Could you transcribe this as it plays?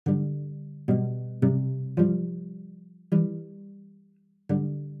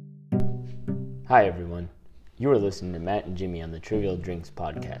Hi everyone. You are listening to Matt and Jimmy on the Trivial Drinks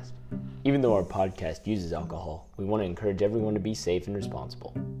podcast. Even though our podcast uses alcohol, we want to encourage everyone to be safe and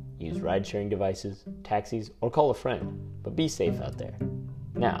responsible. Use ride-sharing devices, taxis, or call a friend, but be safe out there.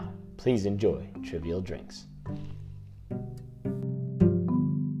 Now, please enjoy Trivial Drinks.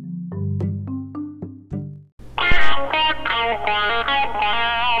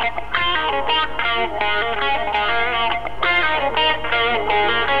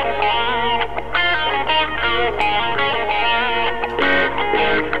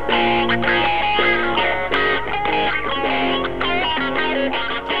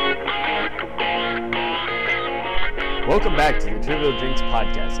 Welcome back to the Trivial Drinks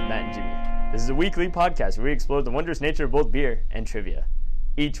podcast with Matt and Jimmy. This is a weekly podcast where we explore the wondrous nature of both beer and trivia.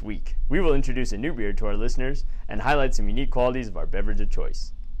 Each week, we will introduce a new beer to our listeners and highlight some unique qualities of our beverage of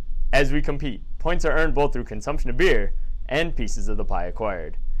choice. As we compete, points are earned both through consumption of beer and pieces of the pie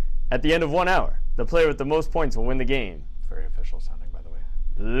acquired. At the end of 1 hour, the player with the most points will win the game. Very official sounding, by the way.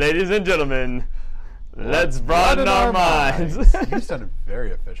 Ladies and gentlemen, let's broaden our minds. You sounded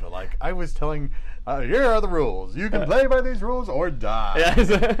very official. Like I was telling, here are the rules. You can play by these rules or die. Yes.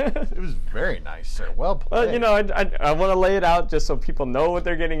 It was very nice, sir. Well played. Well, you know, I want to lay it out just so people know what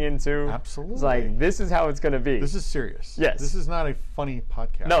they're getting into. Absolutely. It's like, this is how it's going to be. This is serious. Yes. This is not a funny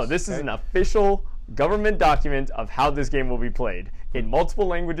podcast. No, this is an official government document of how this game will be played in multiple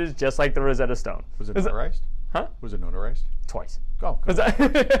languages, just like the Rosetta Stone. Was it notarized? Huh? Was it notarized? Twice. Go.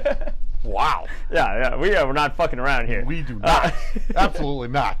 Wow. Yeah, we're not fucking around here. We do not. Absolutely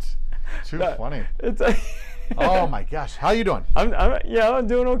not. Too funny. It's Oh my gosh. How you doing? I'm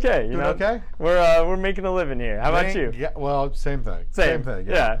doing okay. You Doing know? okay? We're making a living here. How about you? Yeah. Well, same thing. Same thing.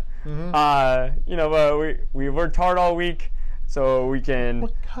 Yeah. Mm-hmm. You know, we worked hard all week, so we can.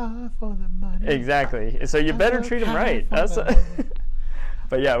 Work hard for the money. Exactly. So you better treat them right. That's.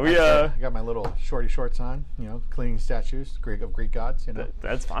 But yeah, I got my little shorty shorts on. You know, cleaning statues of Greek gods. You know.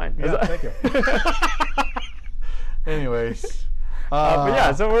 That's fine. Yeah, thank you. Anyways. But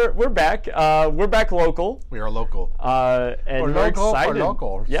yeah, so we're back. We're back local. We are local. And we're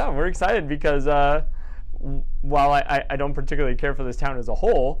excited. Yeah, we're excited because while I don't particularly care for this town as a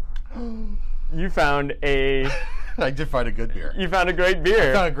whole, you found I did find a good beer. You found a great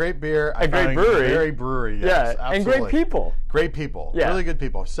beer. I found a great beer. A great brewery. Great brewery. Yes, yeah, absolutely. and great people. Great people. Yeah. Really good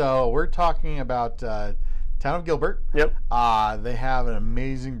people. So we're talking about Town of Gilbert. Yep. They have an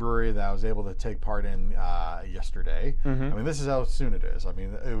amazing brewery that I was able to take part in yesterday. Mm-hmm. I mean, this is how soon it is. I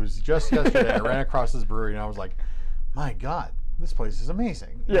mean, it was just yesterday. I ran across this brewery and I was like, my God, this place is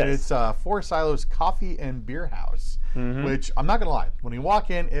amazing. Yes. And it's Four Silos Coffee and Beer House, which I'm not going to lie. When you walk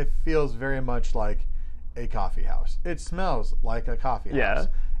in, it feels very much like a coffee house. It smells like a coffee house.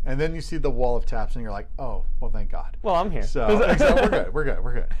 And then you see the wall of taps and you're like, oh, well, thank God. Well, I'm here. So we're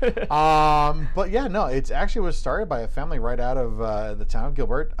good. But yeah, no, it actually was started by a family right out of the town of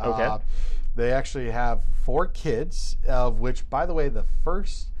Gilbert. Okay. They actually have 4 kids, of which, by the way, the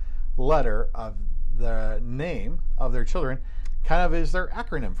first letter of the name of their children kind of is their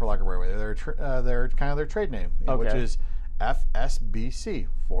acronym, for lack of a better way. Their kind of their trade name, which is FSBC,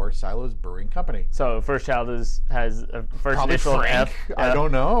 Four Silos Brewing Company. So first child has a first Probably initial Frank. F. I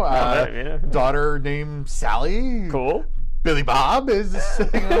don't know. Yeah. Daughter named Sally. Cool. Billy Bob is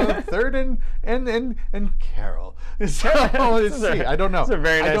third, and Carol. So let's see. I don't know. It's a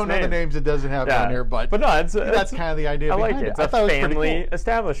very nice I don't know name. the names it doesn't have down here, but no, that's kind of the idea. I like behind it. It's I a thought it was pretty family cool.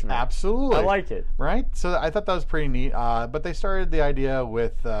 establishment. Absolutely. I like it. Right? So I thought that was pretty neat. But they started the idea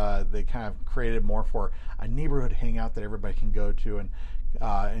with they kind of created more for a neighborhood hangout that everybody can go to and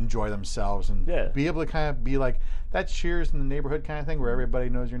enjoy themselves and be able to kind of be like that Cheers in the neighborhood kind of thing where everybody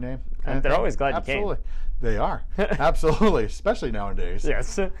knows your name. And they're always glad Absolutely. you came. They are. Absolutely. Especially nowadays.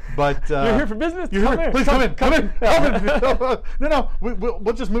 Yes. But you're here for business? Please come in. No.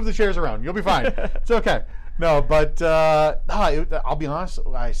 We'll just move the chairs around. You'll be fine. It's okay. No, but I'll be honest.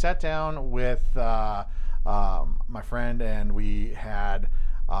 I sat down with my friend and we had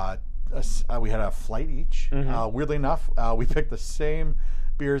a flight each. Weirdly enough, we picked the same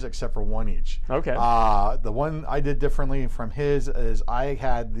beers except for one each. Okay. The one I did differently from his is I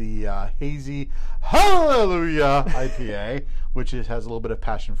had the Hazy Hallelujah IPA, which has a little bit of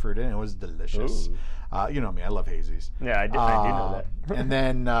passion fruit in it. It was delicious. You know me, I love hazies. Yeah, I do know that. And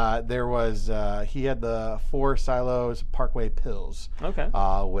then there was he had the Four Silos Parkway Pills. Okay.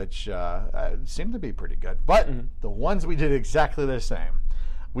 Which seemed to be pretty good. But the ones we did exactly the same.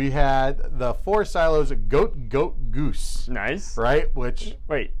 We had the Four Silos Goat Goose. Nice. Right? Which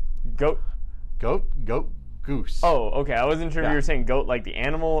wait, goat Goose. Oh, okay. I wasn't sure if Yeah. you were saying goat like the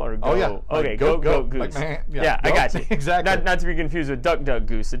animal or goat. Oh, yeah. Okay, Like goat, goat, goose. like, yeah, I goat. got you. Exactly. Not to be confused with Duck Duck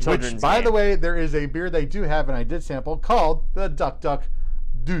Goose, the children's Which, by game. the way, there is a beer they do have, and I did sample, called the Duck Duck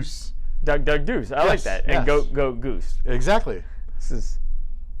Deuce. Duck Duck Goose. I like Yes, that. And yes. goat goat goose. Exactly. This is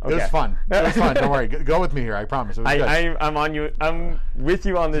okay. It was fun. It was fun. Don't worry. Go with me here. I promise. It was good. I'm on you. I'm with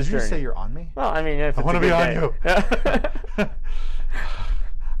you on this Did you journey. say you're on me? Well, I mean, if I it's want a to be good on day. you.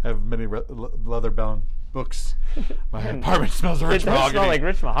 I have many leather-bound books. My apartment smells of It rich does mahogany. smell like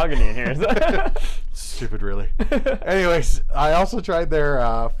rich mahogany in here. Stupid, really. Anyways, I also tried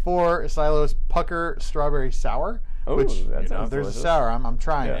their 4 Silos Pucker Strawberry Sour. Ooh, which, that if sounds there's delicious. a sour, I'm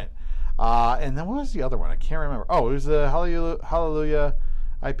trying Yeah. it. And then what was the other one? I can't remember. Oh, it was the Hallelujah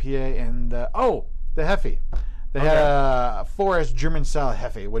IPA and the Hefe. They had a Forest German style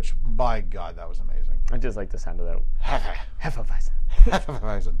Hefe, which, by God, that was amazing. I just like the sound of that. Hefe. Hefeweizen.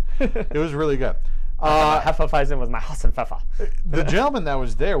 Hefeweizen. It was really good. Hefeweizen was my Hassenpfeffer. The gentleman that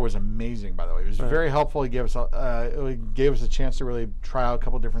was there was amazing, by the way. He was very helpful. He gave us a chance to really try out a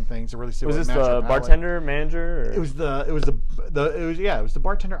couple different things to really see Was what this matched our the palate. bartender, manager? Or? It was the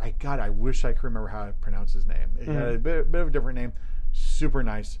bartender. I wish I could remember how to pronounce his name. It had a bit of a different name. Super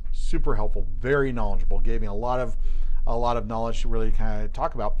nice, super helpful, very knowledgeable. Gave me a lot of knowledge to really kind of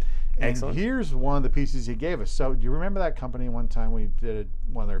talk about. And Excellent. here's one of the pieces he gave us. So do you remember that company one time we did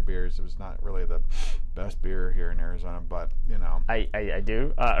one of their beers? It was not really the best beer here in Arizona, but you know. I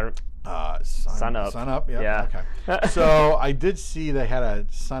do. Sun Up. Sun Up, yep, Yeah. okay. So I did see they had a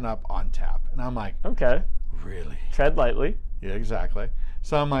Sun Up on tap, and I'm like, Okay. really? Tread lightly. Yeah, exactly.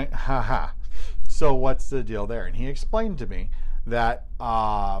 So I'm like, haha. So what's the deal there? And he explained to me that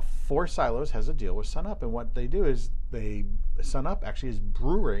 4 Silos has a deal with Sun Up, and what they do is Sun Up actually is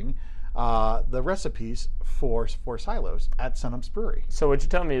brewing the recipes for 4 Silos at Sun Up's brewery. So what you're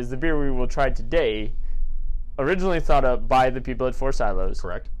telling me is the beer we will try today, originally thought up by the people at 4 Silos.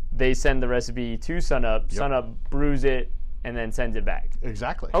 Correct. They send the recipe to Sun Up. Yep. Sun Up brews it and then sends it back.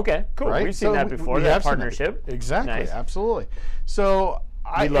 Exactly. Okay, cool. Right? We've seen So that before. we That have seen that. partnership. Exactly. Nice. Absolutely. So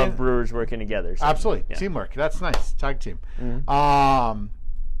We love brewers working together. So, Absolutely. yeah. Teamwork. That's nice. Tag team.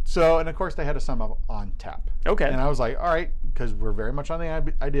 So, and of course, they had a Sun Up on tap. Okay. And I was like, all right, because we're very much on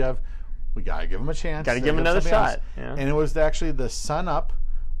the idea of we got to give them a chance. Gotta to give 'em another something else. shot, yeah. And it was actually the Sun Up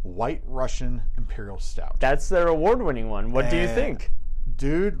White Russian Imperial Stout. That's their award-winning one. What do you And, think?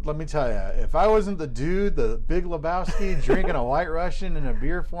 Dude, let me tell you, if I wasn't the dude, the Big Lebowski, drinking a White Russian in a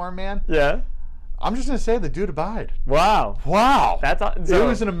beer form, man, Yeah. I'm just going to say the dude abide. Wow. Wow. That's it so,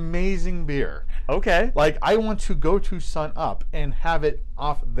 was an amazing beer. okay. Like, I want to go to Sun Up and have it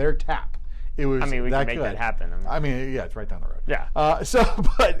off their tap. It was I mean, we that can make good. that happen. I mean, yeah, it's right down the road. Yeah.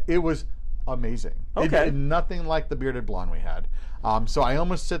 But it was amazing. Okay. Nothing like the bearded blonde we had. So I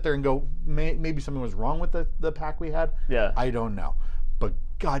almost sit there and go, maybe something was wrong with the pack we had. Yeah. I don't know. But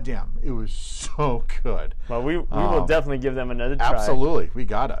goddamn, it was so good. Well, we will definitely give them another try. Absolutely. We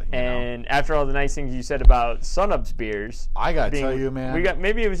gotta. You know. And after all the nice things you said about Sun Up's beers, I gotta tell you, man.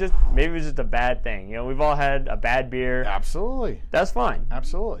 maybe it was just a bad thing. You know, we've all had a bad beer. Absolutely. That's fine.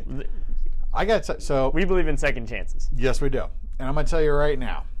 Absolutely. I got so. We believe in second chances. Yes, we do. And I'm gonna tell you right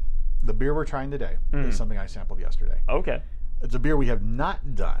now, the beer we're trying today is something I sampled yesterday. Okay. It's a beer we have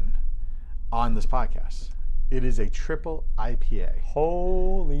not done on this podcast. It is a triple IPA.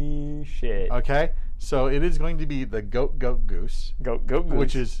 Holy shit. Okay? So it is going to be the Goat Goose, Go Goose.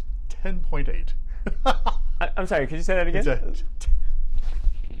 which is 10.8. I'm sorry, could you say that again?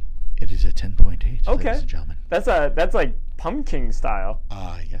 It is a 10.8, Okay. ladies and gentlemen. That's like pumpkin style,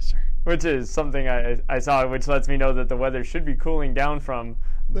 Yes, sir. which is something I saw, which lets me know that the weather should be cooling down from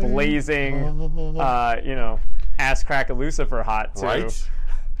blazing, ass crack a Lucifer hot to, Right?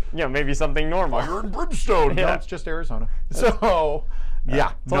 maybe something normal. Fire and brimstone. Yeah. No, it's just Arizona. So,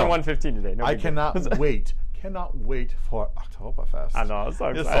 yeah. It's only 1:15 today. No I big deal. cannot wait. Cannot wait for Oktoberfest. I know. I'm so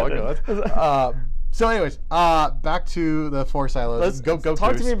It's so excited. good. So, anyways, back to the 4 Silos. Let's Go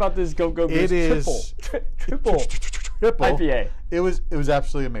talk Goose. to me about this Go Goose It is triple IPA. It was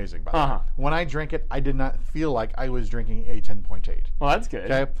absolutely amazing. By the way, Uh-huh. when I drank it, I did not feel like I was drinking a 10.8. Well, that's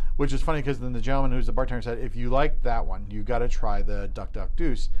good. Okay, which is funny because then the gentleman who's the bartender said, if you like that one, you got to try the Duck Duck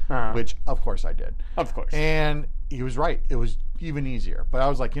Deuce, Uh-huh. which of course I did. Of course. And he was right. It was even easier. But I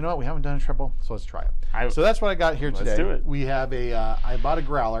was like, you know what? We haven't done a triple, so let's try it. So that's what I got here today. do it. We have I bought a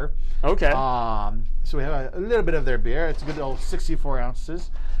growler. Okay. So we have a little bit of their beer. It's a good old 64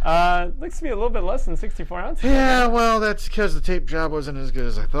 ounces. Looks to be a little bit less than 64 ounces. Yeah, well, that's because the tape job wasn't as good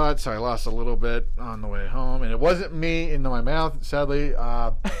as I thought, so I lost a little bit on the way home. And it wasn't me into my mouth, sadly.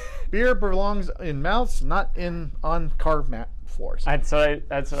 Beer belongs in mouths, not on car mat floors. That's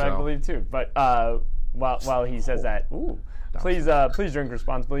what I believe too. But while he says that. Ooh. Please drink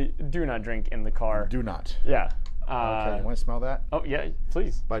responsibly. Do not drink in the car. Do not. Yeah. Okay, you want to smell that? Oh yeah,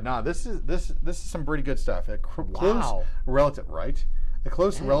 please. But no, this is some pretty good stuff. A close Wow. relative, right? A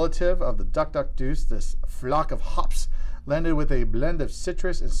close relative of the Duck Duck Deuce, this flock of hops, landed with a blend of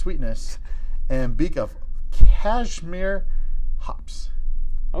citrus and sweetness, and beak of cashmere hops.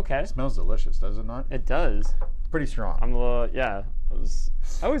 Okay. It smells delicious, does it not? It does. Pretty strong. I'm a little, yeah.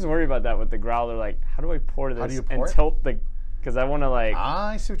 I always worry about that with the growler. Like, how do I pour this do you pour and it? tilt the? Because I want to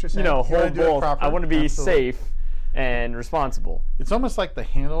I see what you're saying. hold wanna do it both. proper. I want to be Absolutely. safe and responsible. It's almost like the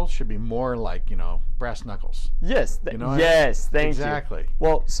handle should be more like, brass knuckles. Yes. know, yes. Thank exactly. you.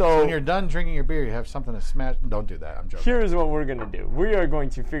 Well, so When you're done drinking your beer, you have something to smash. Don't do that. I'm joking. here's what we're gonna do. We are going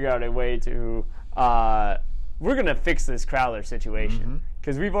to figure out a way to. We're gonna fix this crowler situation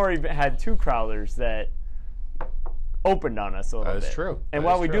because we've already had 2 crowlers that opened on us a little bit. That is true. And That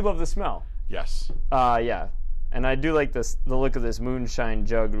while is we true. do love the smell, Yes. yeah. And I do like the look of this moonshine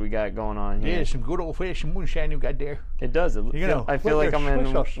jug we got going on here. Yeah, some good old fashioned moonshine you got there. It does. I feel like I'm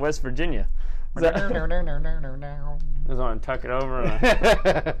in swish. West Virginia. Just want to tuck it over.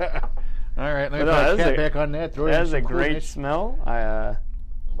 All right, let me no, put a that's cap a- back on that. Throw in That is some a great coolness. smell. Yeah.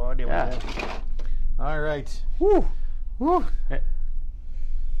 All right. Woo. Woo.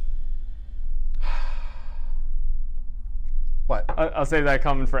 What? I'll save that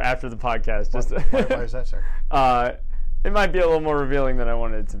comment for after the podcast. Just Why is that, sir? it might be a little more revealing than I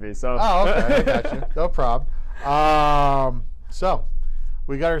wanted it to be. So. Oh, okay. I got you. No problem. So,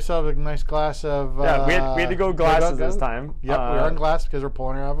 we got ourselves a nice glass of. Yeah, we had to go glasses this time. Yep, we are on glass because we're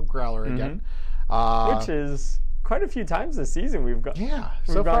pulling it out of a growler again. Which is quite a few times this season we've got. Yeah,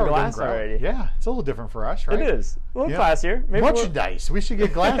 we've so gone far we've glass done growler. already. Yeah, it's a little different for us, right? It is a little Yeah. classier. Maybe Merchandise. We should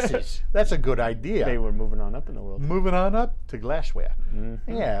get glasses. That's a good idea. maybe we're moving on up in the world. Moving on up to glassware.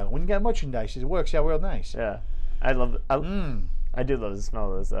 Yeah, when you got merchandise, it works out real nice. Yeah, I love. I do love the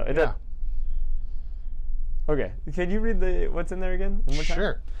smell of this though. Yeah. Okay, can you read what's in there again? One more time?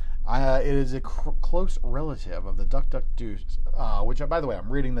 Sure. It is a close relative of the Duck Duck Deuce, which, by the way, I'm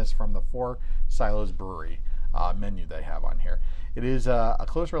reading this from the Four Silos Brewery menu they have on here. It is a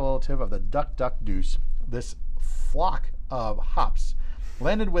close relative of the Duck Duck Deuce. This flock of hops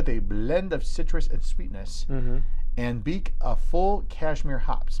landed with a blend of citrus and sweetness and beak of full cashmere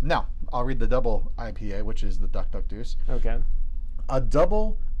hops. Now, I'll read the double IPA, which is the Duck Duck Deuce. Okay. A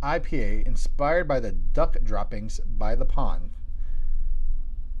double IPA inspired by the duck droppings by the pond.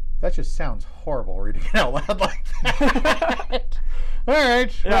 That just sounds horrible reading it out loud like that. All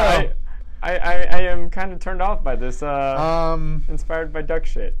right. Yeah, I am kind of turned off by this. Inspired by duck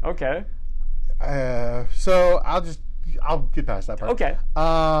shit. Okay. So I'll get past that part. Okay.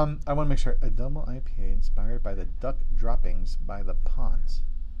 I want to make sure a double IPA inspired by the duck droppings by the ponds.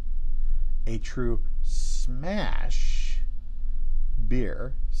 A true smash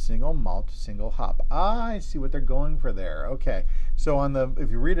beer, single malt, single hop. I see what they're going for there. Okay. So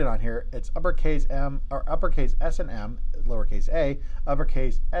if you read it on here, it's uppercase M or uppercase S and M, lowercase a,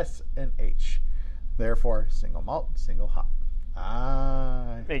 uppercase S and H. Therefore, single malt, single hop.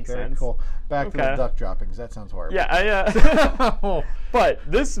 Makes very sense. Cool. Back to the duck droppings. That sounds horrible. Yeah, but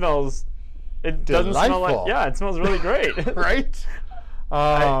this smells. It doesn't smell like. Delightful. Yeah, it smells really great. Right?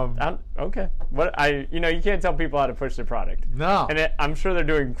 Okay. You can't tell people how to push their product. No. And I'm sure they're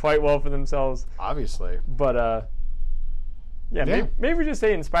doing quite well for themselves. Obviously. But Yeah. Maybe we just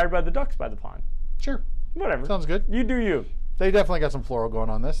say inspired by the ducks by the pond. Sure. Whatever. Sounds good. You do you. They definitely got some floral going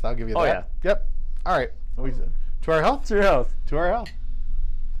on this. I'll give you that. Oh, yeah. Yep. All right. To our health? To your health. To our health.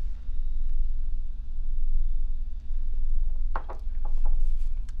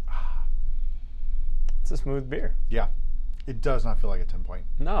 It's a smooth beer. Yeah. It does not feel like a 10.8.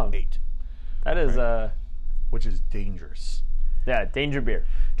 No. That is Which is dangerous. Yeah, danger beer.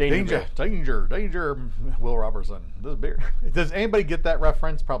 Danger. Danger. Will Robertson. This beer. Does anybody get that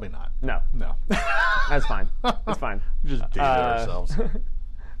reference? Probably not. No. No. That's fine. That's fine. Just dated ourselves.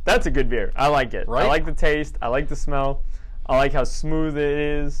 That's a good beer. I like it. Right? I like the taste. I like the smell. I like how smooth it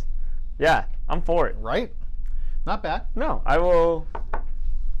is. Yeah, I'm for it. Right? Not bad. No, I'm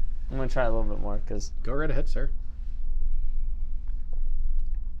going to try a little bit more because Go right ahead, sir.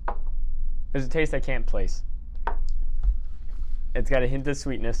 there's a taste I can't place. It's got a hint of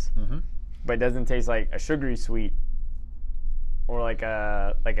sweetness, but it doesn't taste like a sugary sweet or like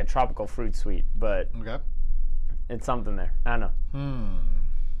a tropical fruit sweet, but Okay. it's something there. I don't know.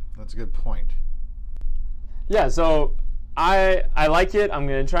 That's a good point. Yeah, so I like it. I'm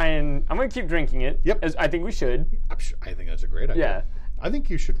gonna keep drinking it. Yep. As I think we should. I think that's a great idea. Yeah. I think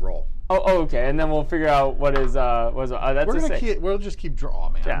you should roll. Okay, and then we'll figure out what is that's We're a gonna 6. we'll just keep draw. Oh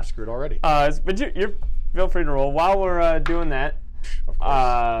man, Yeah. I'm screwed already. But you're feel free to roll while we're doing that. Of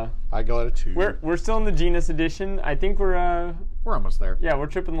course. I go at a 2. We're still in the genus edition. I think we're almost there. yeah, we're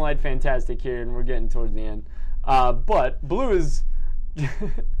tripping the light fantastic here, and we're getting towards the end. But blue is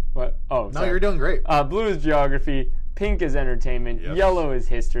what? Oh, No, sorry. you're doing great. Blue is geography. Pink is entertainment. Yes. Yellow is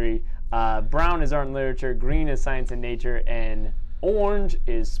history. Brown is art and literature. Green is science and nature. And orange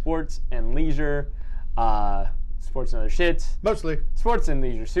is sports and leisure. Sports and other shit. Mostly. Sports and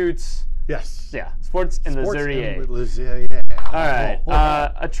leisure suits. Yes. Yeah, sports and Sports Leisure. and Leisure. All right,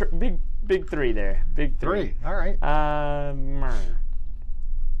 big 3 there. Big 3. 3. All right.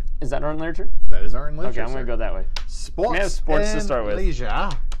 Is that art and literature? That is art and literature. Okay, I'm gonna go that way. Sports. We have sports to and start with. Leisure.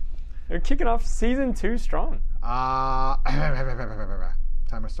 They're kicking off season 2 strong. Timer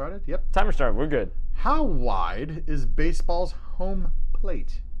started. Yep. Timer started. We're good. How wide is baseball's home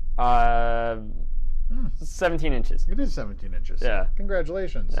plate? 17 inches. It is 17 inches. Yeah.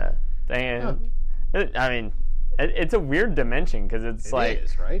 Congratulations. Yeah. Dang it. I mean, it's a weird dimension because it's like It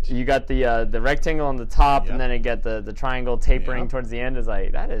is, right? you got the rectangle on the top, Yep. and then it get the triangle tapering Yep. towards the end. Is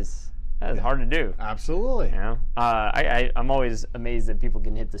like that is hard to do. Absolutely. You know, I'm always amazed that people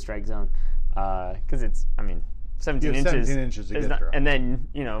can hit the strike zone because it's 17 You have inches. 17 inches to is get not, through. and then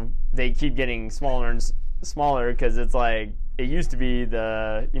they keep getting smaller and smaller because it's like it used to be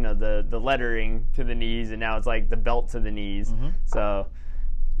the lettering to the knees, and now it's like the belt to the knees. Mm-hmm. So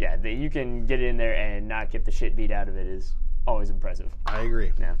yeah, you can get in there and not get the shit beat out of it is always impressive. I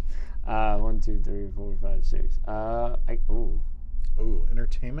agree. Yeah. 1, 2, 3, 4, 5, 6. Ooh,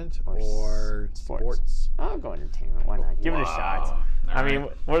 entertainment or sports? I'll go entertainment. Why not? Give it a shot. All I mean,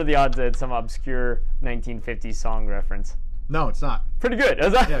 right. what are the odds that it's some obscure 1950s song reference? No, it's not. Pretty good. You're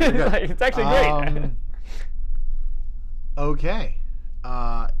good. It's actually great. Okay.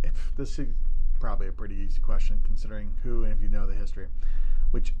 This is probably a pretty easy question considering who and if you know the history,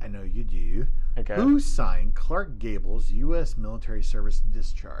 which I know you do. Okay. Who signed Clark Gable's U.S. military service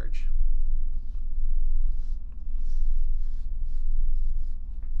discharge?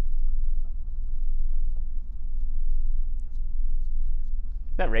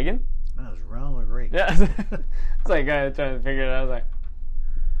 Is that Reagan? That was Ronald Reagan. Yeah. It's like trying to figure it out. I was like,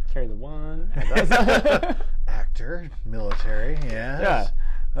 carry the one. Actor, military, yes.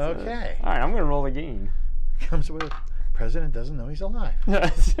 Yeah. Okay. All right, I'm going to roll again. Comes with president doesn't know he's alive.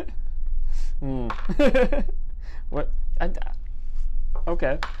 What?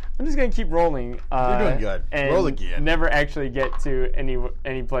 Okay. I'm just gonna keep rolling. You're doing good. And Roll again. Never actually get to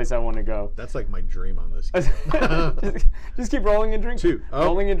any place I want to go. That's like my dream on this game. just keep rolling and drinking. 2. Oh,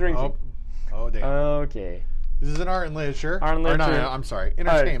 Rolling and drinking. Oh damn. Okay. This is an art and literature. Art and Or literature. no, I'm sorry.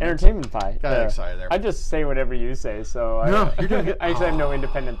 Entertainment. Entertainment pie. Got excited there. I just say whatever you say, so No, you're doing good. I actually have no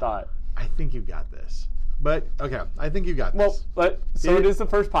independent thought. I think you got this. But okay, I think you got Well, this. it is the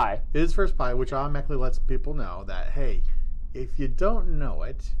first pie. It is first pie, which automatically lets people know that hey, if you don't know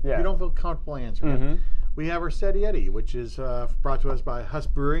it, Yeah. if you don't feel comfortable answering it, we have our Steady Eddie, which is brought to us by Huss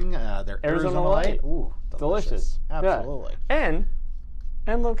Brewing. Their Arizona Light. Ooh, delicious. Absolutely. Yeah.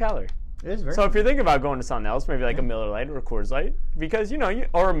 And low calorie. It is very So if you're thinking about going to something else, maybe like a Miller Lite or a Coors Light, because or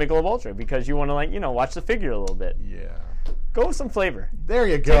a Michelob Ultra, because you want to watch the figure a little bit. Yeah. Go with some flavor. There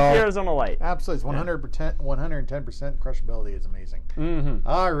you Take go. the Arizona Light. Absolutely. It's 110% crushability is amazing. Mm-hmm.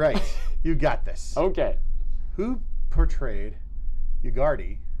 All right. You got this. Okay. Who portrayed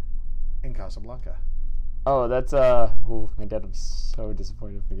Ugardi in Casablanca? Oh, that's my dad was so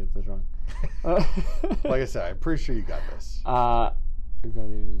disappointed if I get this wrong. Like I said, I'm pretty sure you got this.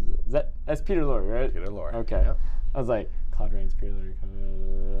 That's Peter Lorre, right? Peter Lorre. Okay. Yep. I was like, Claude Rains, Peter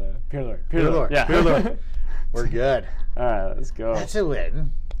Lorre. Peter Lorre. Yeah. Peter Lorre. We're good. All right, let's go. That's a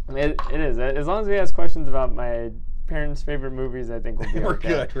win. It is. As long as we ask questions about my parents' favorite movies, I think we'll be We're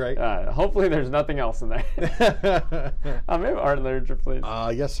okay. good, right? Hopefully there's nothing else in there. Maybe art and literature, please.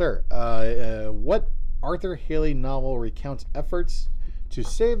 Yes, sir. What Arthur Haley novel recounts efforts to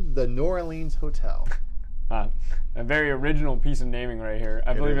save the New Orleans Hotel? A very original piece of naming right here.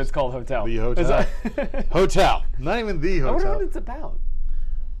 I believe is. it's called Hotel. The Hotel. Hotel. Not even the I wonder hotel. what it's about.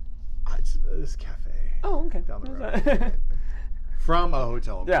 It's this cafe. Oh, okay. Down the road. From a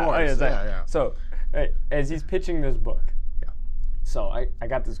hotel, of Yeah, course. Yeah. So, as he's pitching this book, so I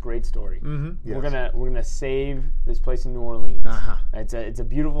got this great story. Mm-hmm. We're gonna save this place in New Orleans. Uh-huh. It's a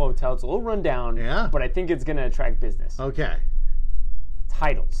beautiful hotel. It's a little rundown. Yeah. But I think it's gonna attract business. Okay.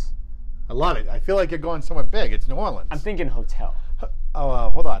 Titles. I love it. I feel like you're going somewhere big. It's New Orleans. I'm thinking hotel.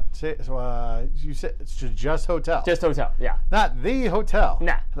 Hold on. You said it's just hotel. Just hotel. Yeah. Not the hotel.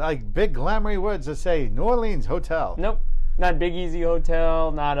 Nah. Like big glamoury words that say New Orleans Hotel. Nope. Not Big Easy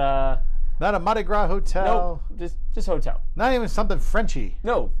Hotel, not a... Not a Mardi Gras hotel. No, just hotel. Not even something Frenchy.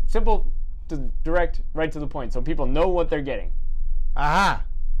 No, simple, direct, right to the point, so people know what they're getting. Aha.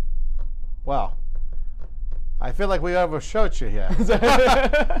 Well, I feel like we overshot you here.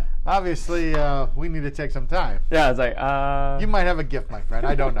 Obviously, we need to take some time. Yeah, it's like, You might have a gift, my friend.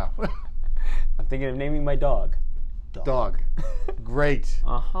 I don't know. I'm thinking of naming my dog. Dog. Great.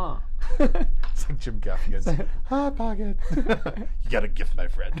 Uh-huh. It's like Jim Gaffigan's Hot Pocket. You got a gift, my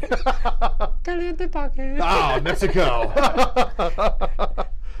friend. Caliente pocket. Oh, Mexico.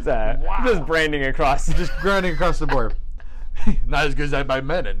 Wow. Just branding across. Just grinding across the board. Not as good as I buy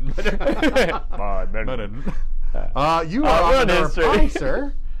Menon. Menon. You are on history pie,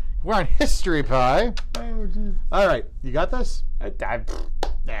 sir. We're on history pie. Oh, jeez. All right, you got this?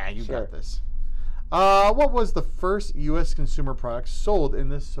 Nah, You got this. What was the first U.S. consumer product sold in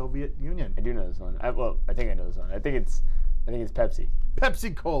the Soviet Union? I do know this one. I think I know this one. I think it's Pepsi.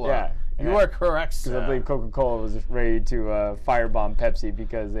 Pepsi Cola. Yeah. You are correct, Because sir. I believe Coca-Cola was ready to firebomb Pepsi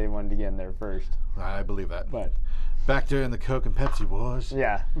because they wanted to get in there first. I believe that. But Back during the Coke and Pepsi wars.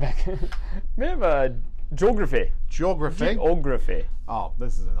 yeah, we have geography. Geography. Geography. Oh,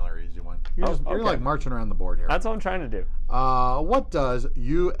 this is another easy one. You're Okay. like marching around the board here. That's what I'm trying to do. What does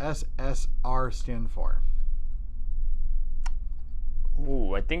USSR stand for?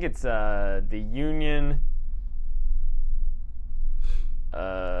 Ooh, I think it's the Union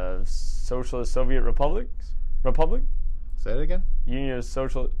Socialist Soviet Republics. Republic? Say it again. Union of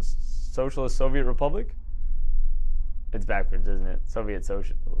Socialist Soviet Republic? It's backwards, isn't it? Soviet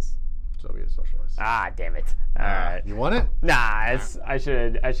Socialists. Soviet Socialist. Ah, damn it. All right. You want it? Nah, I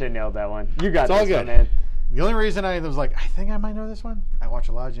should have nailed that one. You got It's all this good. one, man. The only reason I was like, I think I might know this one. I watch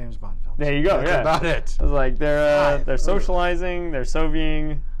a lot of James Bond films. There you go. That's Yeah. about it. I was like, they're socializing, they're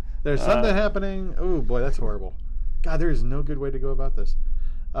Sovieting. There's something happening. Oh boy, that's horrible. God, there is no good way to go about this.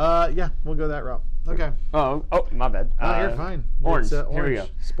 Yeah, we'll go that route. Okay. Oh, my bad. No, you're fine. Orange. It's, Here we go.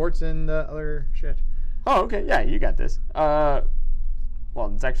 Sports and other shit. Oh, okay. Yeah, you got this. Well,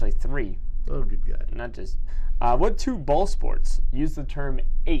 it's actually 3, Oh, good God. not just. What 2 ball sports use the term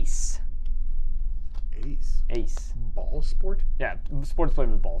ace? Ace. Ace. Ball sport? Yeah, sports played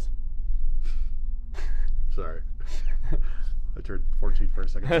with balls. Sorry. I turned 14 for a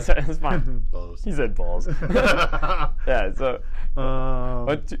second. That's fine. Balls. He said balls. Yeah, so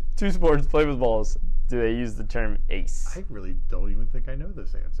what 2 sports played with balls do they use the term ace? I really don't even think I know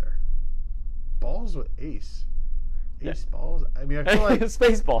this answer. Balls with ace. Ace balls? I mean, I feel like...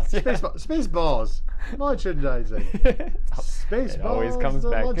 Spaceballs. Yeah. Space balls. Merchandising. Space It balls. always comes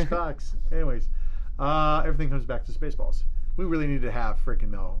the back. Lunchbox. Anyways, everything comes back to Spaceballs. We really need to have freaking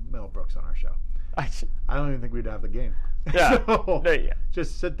Mel Brooks on our show. I don't even think we'd have the game. Yeah. So, No, yeah.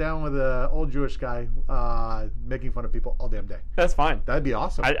 just sit down with an old Jewish guy making fun of people all damn day. That's fine. That'd be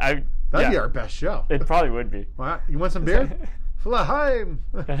awesome. That'd That'd be our best show. It probably would be. All right, you want some beer? Flaheim.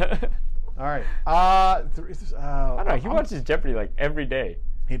 All right. I don't know. He watches Jeopardy like every day.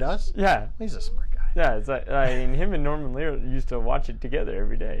 He does? Yeah. He's a smart guy. Yeah. It's like I mean, him and Norman Lear used to watch it together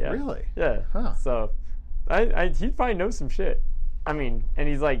every day. Yeah. Really? Yeah. Huh. So, he probably knows some shit. I mean, and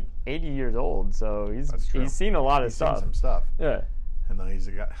he's like 80 years old, so That's true. he's seen a lot of He's seen stuff. some stuff. Yeah. And then he's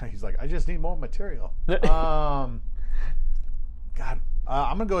a guy. He's like, I just need more material. God,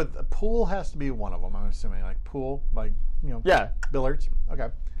 I'm gonna go with pool. Has to be one of them. I'm assuming like pool, like Yeah. billiards. Okay.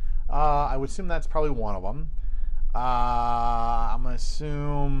 I would assume that's probably one of them. I'm gonna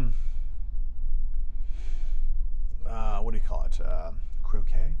assume. What do you call it?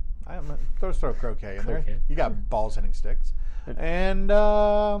 Croquet. I'm gonna throw croquet in there. Croquet. You got balls hitting sticks, and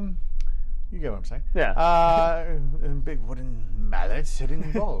you get what I'm saying. Yeah. And big wooden mallets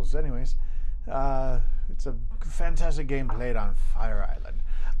hitting balls. Anyways, it's a fantastic game played on Fire Island.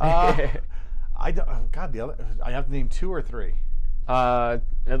 I don't. Oh God, the other. I have to name 2 or 3. At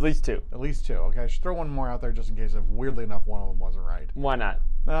least 2. At least 2. Okay, I should throw one more out there just in case. If weirdly enough, one of them wasn't right. Why not?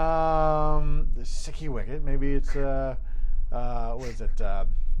 The Sicky Wicket. Maybe it's what is it?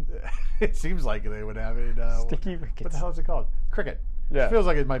 It seems like they would have it. Sticky Wickets. What the hell is it called? Cricket. Yeah. Feels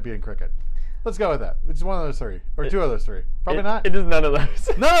like it might be in cricket. Let's go with that. It's one of those 3 or 2 of those 3. Probably not. It is none of those.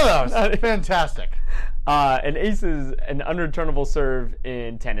 None of Not- those. Fantastic. An ace is an unreturnable serve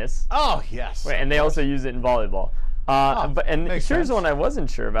in tennis. Oh yes. And they also use it in volleyball. And makes here's sense. one I wasn't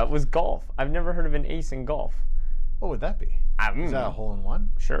sure about was golf. I've never heard of an ace in golf. What would that be? Is that a hole in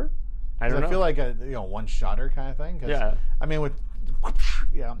one? Sure. I don't know. I feel like a one shotter kind of thing. 'Cause, Yeah. I mean with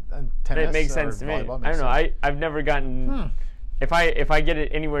and tennis. It makes or sense to me. I volleyball don't makes know. sense. I've never gotten. If I get it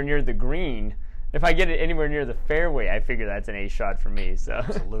anywhere near the green, if I get it anywhere near the fairway, I figure that's an ace shot for me. So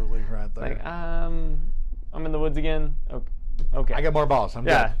Absolutely right there. like I'm in the woods again. Okay. I got more balls. I'm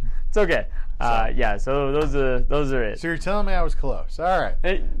Yeah, good. it's okay. Yeah, so those are it. So you're telling me I was close. All right.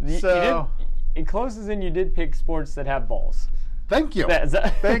 It closes in. You did pick sports that have balls. Thank you.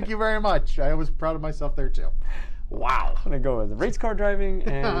 Thank you very much. I was proud of myself there too. Wow. I'm gonna go with race car driving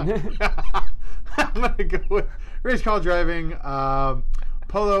and I'm gonna go with race car driving,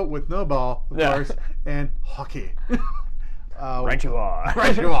 polo with no ball, of course, and hockey. Right you are.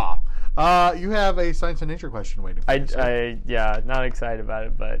 Right you are. You have a science and nature question waiting for you. Yeah, not excited about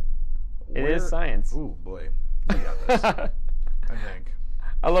it, but it is science. Ooh boy, we got this. I think.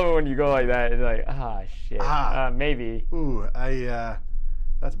 I love it when you go like that. It's like, shit. Maybe. Ooh,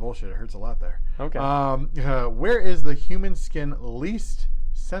 that's bullshit. It hurts a lot there. Okay. Where is the human skin least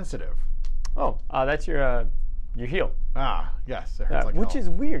sensitive? Oh, that's your heel. Yes. It hurts like which hell. is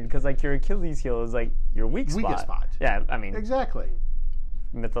weird because like your Achilles heel is like your weakest spot. Yeah, I mean. Exactly.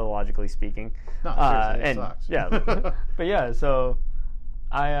 Mythologically speaking. No, seriously, it sucks. Yeah. But yeah, so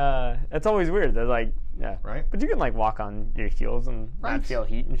it's always weird. They're like, yeah. Right. But you can like walk on your heels and not feel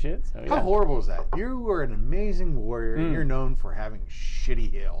heat and shit. So, How horrible is that? You were an amazing warrior and you're known for having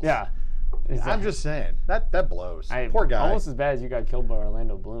shitty heels. Yeah. I'm just saying. That blows. Poor guy. Almost as bad as you got killed by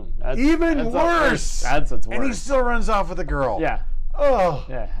Orlando Bloom. That's worse. That's what's worse. And he still runs off with a girl. Yeah. Oh.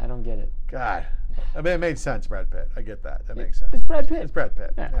 Yeah, I don't get it. God. I mean, it made sense, Brad Pitt. I get that. That makes sense. It's Brad Pitt. It's Brad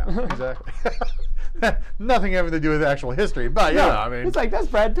Pitt. Yeah. Exactly. Nothing having to do with actual history, but no, I mean, it's like that's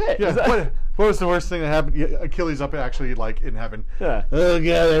Brad Pitt. Yeah. What was the worst thing that happened? Achilles up actually like in heaven. Yeah. Oh God,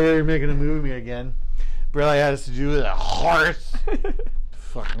 they're making a movie again. Really has to do with a horse.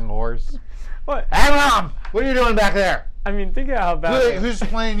 Fucking horse. What? Hey, Mom! What are you doing back there? I mean, think of how bad. Who's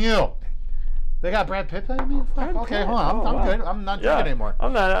playing you? They got Brad Pitt playing me? Okay, hold on. I'm good. I'm not drinking anymore.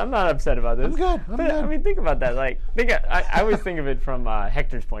 I'm not upset about this. I'm good. I'm good. I mean, think about that. Like, I always think of it from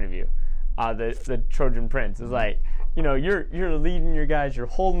Hector's point of view. The Trojan Prince is like, you're leading your guys. You're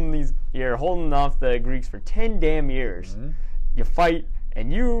holding off the Greeks for 10 damn years. Mm-hmm. You fight,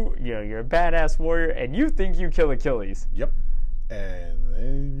 and you're a badass warrior, and you think you kill Achilles. Yep. And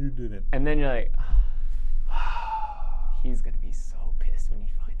then you didn't. And then you're like, he's gonna be so pissed when he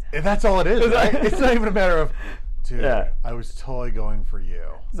finds out. And that's all it is, right? It's not even a matter of, dude, yeah. I was totally going for you.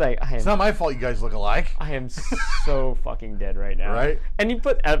 It's like, it's not my fault you guys look alike. I am so fucking dead right now. Right? And he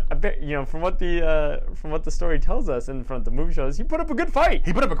put, from what the story tells us and from what the movie shows, he put up a good fight.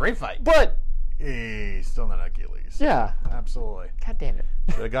 He put up a great fight. But he's still not Achilles. Yeah. Absolutely. God damn it.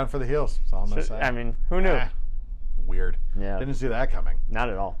 Should have gone for the heels. That's all I'm going to say. I mean, who knew? Weird. Yeah. Didn't see that coming. Not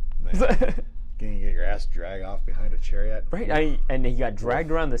at all. Can you get your ass dragged off behind a chariot? Right. And he got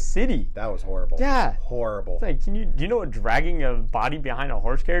dragged around the city. That was horrible. Yeah. Horrible. It's like, do you know what dragging a body behind a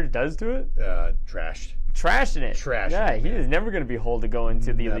horse carriage does to it? Trashed. Trashing it. Trashing it. He is never going to be able to go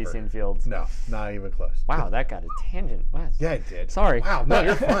into the Elysian Fields. No, not even close. Wow, that got a tangent. Wow. Yeah, it did. Sorry. Wow, no,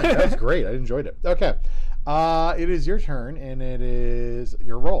 you're fine. That was great. I enjoyed it. Okay. It is your turn, and it is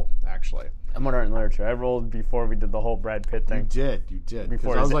your roll, actually. I'm on art and literature. I rolled before we did the whole Brad Pitt thing. You did.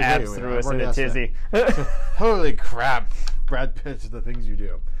 Before his abs threw us in a tizzy. Holy crap. Brad Pitt's the things you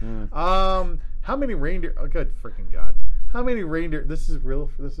do. How many reindeer? Oh, good freaking God. How many reindeer? This is real.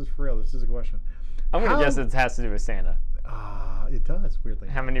 This is for real. This is a question. I'm going to guess it has to do with Santa. It does, weirdly.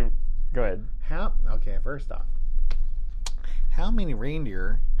 How many? Go ahead. Okay, first off. How many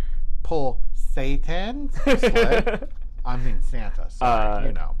reindeer pull Satan's sled? I mean Santa,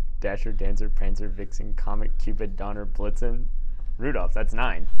 sorry, Dasher, Dancer, Prancer, Vixen, Comet, Cupid, Donner, Blitzen, Rudolph. That's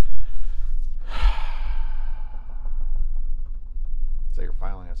 9. Is that your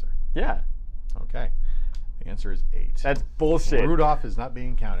final answer? Yeah. Okay. The answer is 8. That's bullshit. Rudolph is not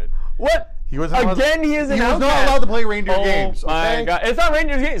being counted. What? He wasn't Again, he is an He was outcast. not allowed to play reindeer games. Oh my Okay? God! It's not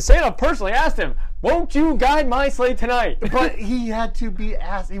reindeer games. Santa personally asked him, "Won't you guide my sleigh tonight?" But he had to be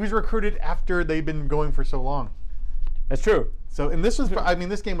asked. He was recruited after they've been going for so long. That's true. So, and this was,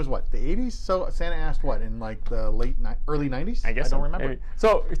 this game was what, the 80s? So Santa asked what, in like the early 90s? I guess I don't so, remember. Maybe.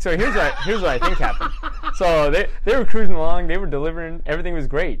 So here's what I think happened. So they were cruising along, they were delivering, everything was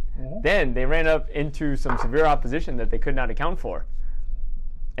great. Mm-hmm. Then they ran up into some severe opposition that they could not account for.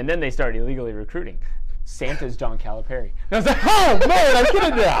 And then they started illegally recruiting. Santa's John Calipari. And I was like, oh man, I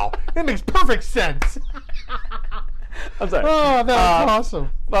get it now. It makes perfect sense. I'm sorry. Oh, that's awesome.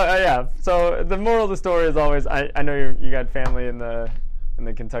 But yeah, so the moral of the story is always, I know you got family in the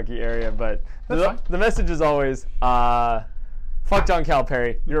Kentucky area, but the message is always, fuck John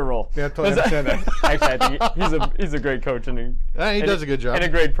Calipari, your role. Yeah, I totally understand that. Actually, I think he's a great coach and he does a good job and a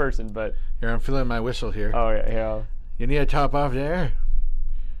great person. But here, I'm feeling my whistle here. Oh yeah. You need a top off there.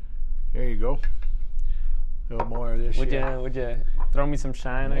 There you go. A little more of this. Would you throw me some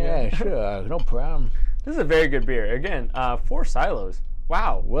shine? Yeah, sure, no problem. This is a very good beer. Again, 4 silos.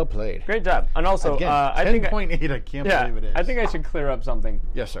 Wow. Well played. Great job. And also, Again, I think 10.8. I can't believe it is. I think I should clear up something.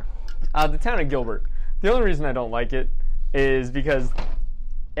 Yes, sir. The town of Gilbert. The only reason I don't like it is because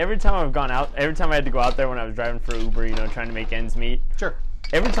every time I've gone out, every time I had to go out there when I was driving for Uber, trying to make ends meet. Sure.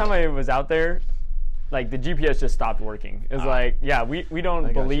 Every time I was out there, like the GPS just stopped working. It's like, yeah, we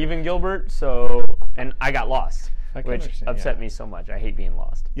don't believe in Gilbert, and I got lost, which upset me so much. I hate being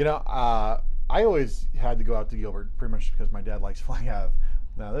lost. I always had to go out to Gilbert pretty much because my dad likes flying out of,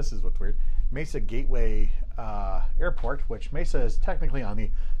 now this is what's weird, Mesa Gateway Airport, which Mesa is technically on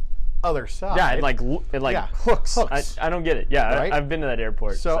the other side. Yeah, it hooks. I don't get it. Yeah, right? I've been to that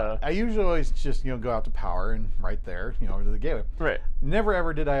airport. So I usually always just go out to Power and right there, over to the gateway. Right. Never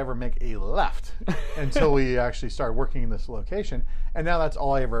ever did I ever make a left until we actually started working in this location, and now that's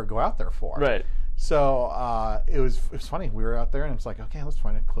all I ever go out there for. Right. So it was funny. We were out there, and it's like, okay, let's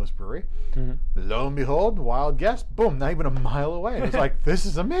find a close brewery. Mm-hmm. Lo and behold, wild guess, boom, not even a mile away. And it was like, this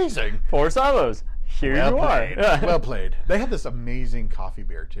is amazing. 4 silos. Here you are. Well played. They had this amazing coffee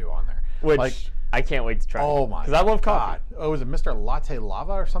beer too on there, which I can't wait to try. Oh my! Because I love coffee. God. Oh, was it Mr. Latte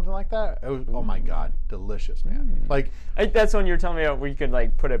Lava or something like that? It was, oh my God, delicious, man! That's when you were telling me where you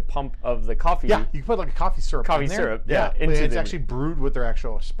could put a pump of the coffee. Yeah, you can put a coffee syrup. Coffee in there. syrup. Yeah, it's actually brewed with their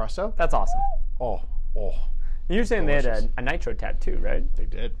actual espresso. That's awesome. Oh. You were saying delicious. They had a nitro tap too, right? They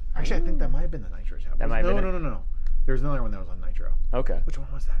did. Actually, I think that might have been the nitro tap. No. There was another one that was on nitro. Okay. Which one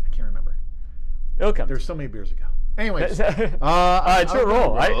was that? I can't remember. It'll come. There's so many beers ago. Anyways, it's your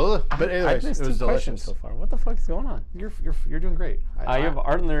roll. But anyways, it was delicious so far. What the fuck is going on? You're doing great. You have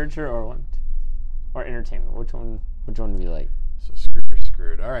art and literature or entertainment. Which one do you like? So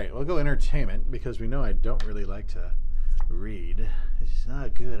screwed. All right, we'll go entertainment because we know I don't really like to read. It's not a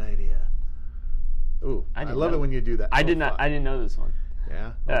good idea. Ooh, I love it when you do that. I didn't know this one.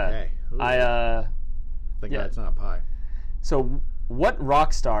 Yeah. Okay. Thank God it's not a pie. So, what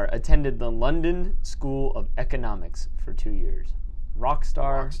rock star attended the London School of Economics for 2 years? Rock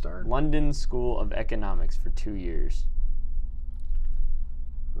star. London School of Economics for 2 years.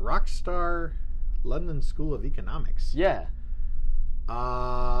 Rock star, London School of Economics. Yeah.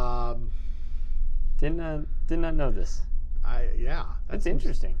 Did not know this. That's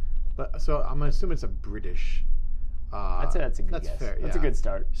interesting. But so I'm gonna assume it's a British. I'd say that's a good guess. Fair, that's a good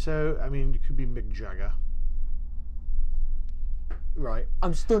start. So I mean, it could be Mick Jagger. Right.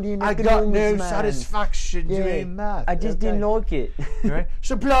 I'm studying I economics, got no man. satisfaction doing math. I just didn't like it. Right?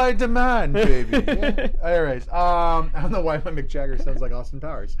 Supply and demand, baby. Yeah. All right. I don't know why my Mick Jagger sounds like Austin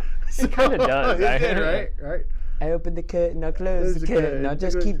Powers. It kind of does. It did, right? Right. I open the curtain, I close the curtain, I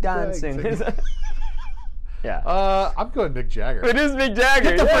just keep dancing. Yeah. I'm going Mick Jagger. It is Mick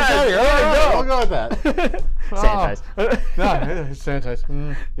Jagger. Get the fuck out of here. All right, I'll go with that. Sanitize. No,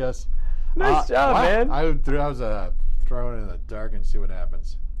 sanitize. Yes. Nice job, man. I was throw it in the dark and see what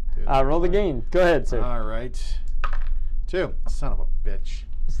happens. Dude, roll the game. Go ahead, sir. All right. 2. Son of a bitch.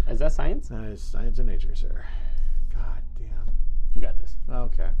 Is that science? That is science and nature, sir. God damn. You got this.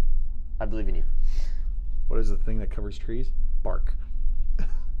 Okay. I believe in you. What is the thing that covers trees? Bark.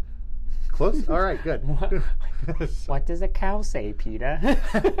 Close? All right, good. What does a cow say, Peter?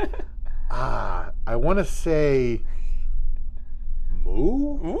 I want to say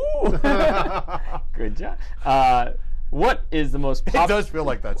moo? Ooh. Good job. What is the most It does feel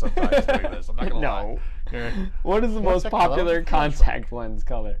like that sometimes doing this. I'm not going to lie. No. What is the most popular contact lens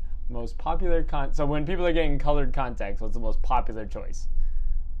color? Most popular so when people are getting colored contacts, what's the most popular choice?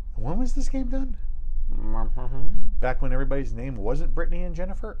 When was this game done? Back when everybody's name wasn't Brittany and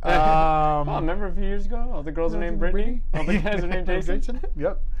Jennifer. Remember a few years ago? All the girls are named Brittany? All the guys are named Jason?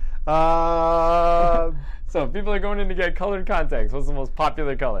 Yep. So people are going in to get colored contacts. What's the most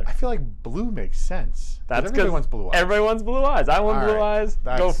popular color? I feel like blue makes sense. That's everybody wants blue eyes. Everybody wants blue eyes. I want blue eyes.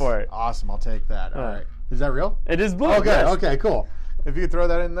 Go for it. Awesome. I'll take that. All right. Is that real? It is blue. Okay. Yes. Okay. Cool. If you could throw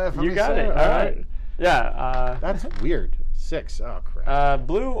that in there for me, you got sir. it. All right. Yeah. That's weird. 6. Oh crap.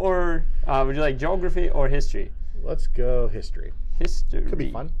 Blue or would you like geography or history? Let's go history. History. Could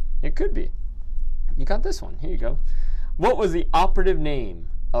be fun. It could be. You got this one. Here you go. What was the operative name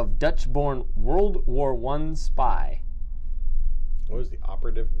of Dutch-born World War I spy? What was the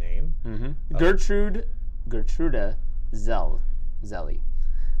operative name? Mm-hmm. Gertruda Zelly.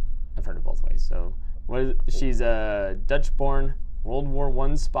 I've heard it both ways. So, she's a Dutch-born World War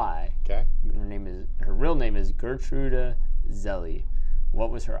I spy. Okay. Her real name is Gertruda Zelly. What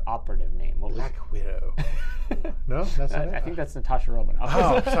was her operative name? Black Widow. No, that's not it. I think that's Natasha Romanoff.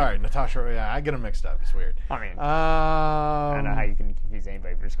 Oh, sorry, Natasha. Yeah, I get them mixed up. It's weird. I mean, I don't know how you can confuse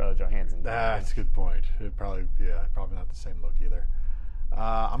anybody for Scarlett Johansson. That's a good point. Probably not the same look either.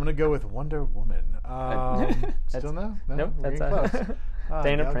 I'm gonna go with Wonder Woman. Still no? Nope, We're that's getting close.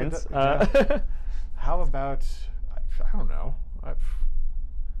 Dana Gal Prince. Gadot. How about? I don't know. I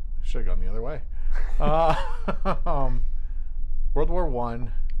should have gone the other way. World War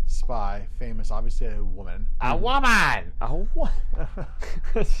One spy, famous, obviously a woman. A woman. Oh, what?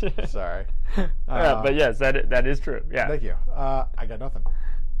 Sorry. But yes, that is true. Yeah. Thank you. I got nothing.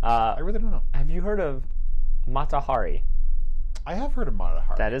 I really don't know. Have you heard of Mata Hari? I have heard of Mata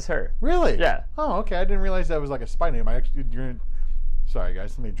Hari. That is her. Really? Yeah. Oh, okay. I didn't realize that was like a spy name. Sorry,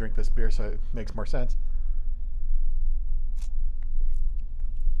 guys. Let me drink this beer so it makes more sense.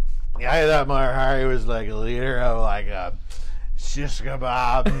 Yeah, I thought Mata Hari was like a leader of like a shish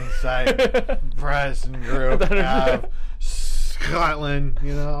kebab inside press and group of Scotland,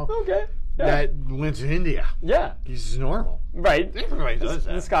 you know. Okay. Yeah. That went to India. Yeah. He's normal. Right. Everybody does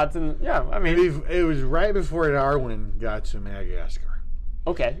that. The Scots and I mean. It was right before Darwin got to Madagascar.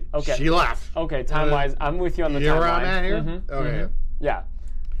 Okay. She left. Okay. Time wise, I'm with you on the timeline. You know where I'm at here? Mm-hmm. Okay. Mm-hmm. Yeah.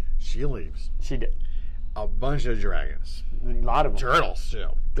 She leaves. She did. A bunch of dragons. A lot of them. Turtles too.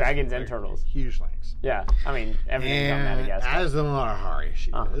 Dragons and turtles. Huge things. Yeah. I mean, everything's on And Madagascar. as the Mata Hari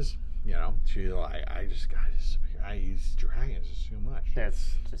she is, you know, she's like, I just got to disappear. I use dragons just too much.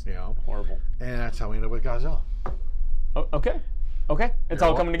 That's just horrible. And that's how we end up with Godzilla. Oh, okay. Okay. It's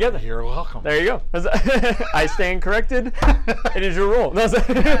all coming together. You're welcome. There you go. I stand corrected. It is your role.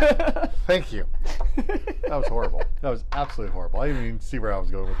 Thank you. That was horrible. That was absolutely horrible. I didn't even see where I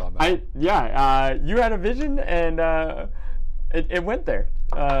was going with on that. You had a vision, and it went there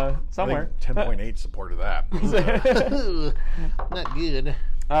somewhere. I think 10.8 supported that. Not good.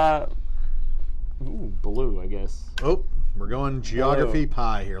 Blue, I guess. Oh, we're going geography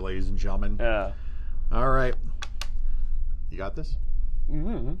pie here, ladies and gentlemen. Yeah. All right. You got this?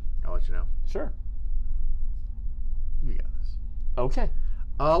 Mm-hmm. I'll let you know. Sure. You got this. Okay.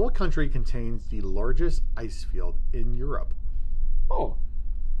 What country contains the largest ice field in Europe? Oh.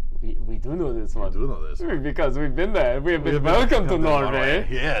 We do know this one. We do know this. Because we've been there. We have been welcome to Norway.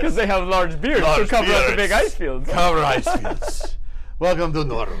 Yes. Because they have large beards to cover up the big ice fields. Cover ice fields. Welcome to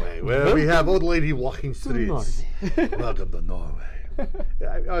Norway, where we have old lady walking streets. Welcome to Norway.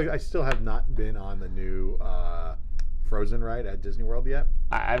 I still have not been on the new Frozen ride at Disney World yet.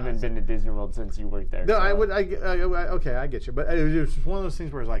 I haven't been to Disney World since you worked there. No, so. Okay, I get you. But it was one of those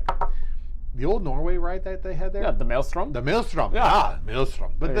things where it's like the old Norway ride that they had there. Yeah, the Maelstrom. The Maelstrom. Yeah,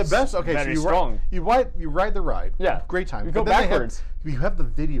 Maelstrom. But it's the best. Okay, very so strong. You ride the ride. Yeah, great time. You go backwards. You have the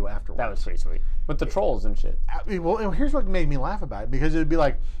video afterwards. That was pretty sweet. With the trolls and shit. Well, here's what made me laugh about it, because it'd be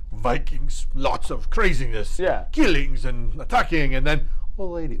like Vikings, lots of craziness, killings and attacking, and then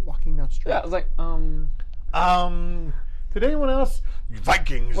old lady walking down the street. Yeah, I was like, did anyone else?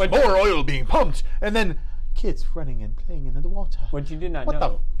 Vikings, more oil being pumped, and then kids running and playing in the water. What you did not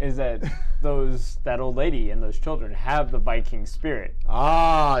know is that that old lady and those children have the Viking spirit.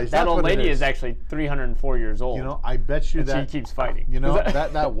 That old lady is actually 304 years old. You know, I bet you that she keeps fighting. You know,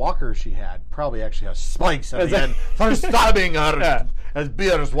 that walker she had probably actually has spikes at the end for stabbing her as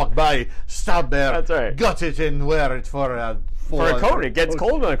bears walk by. Stab her. That's right. Gut it and wear it for a coat. It gets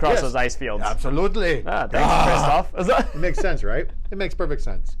cold when it crosses those ice fields. Absolutely. Thanks, Christoph. It makes sense, right? It makes perfect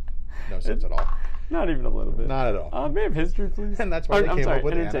sense. No sense at all. Not even a little bit. Not at all. May have history, please. And that's why they came up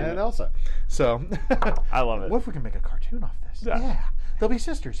with Anna and Elsa. So, I love it. What if we can make a cartoon off this? Yeah. They'll be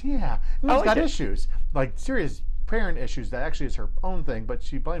sisters. Yeah. And she's got issues, like serious parent issues that actually is her own thing, but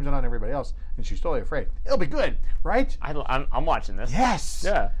she blames it on everybody else, and she's totally afraid. It'll be good, right? I'm watching this. Yes.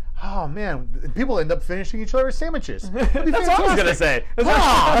 Yeah. Oh, man. People end up finishing each other's sandwiches. That's what I was going to say.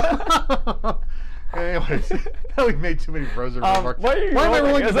 Anyways, now we've made too many Frozen remarks. Why am I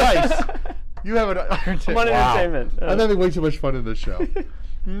rolling the dice? You have an entertainment. I'm having way too much fun in this show.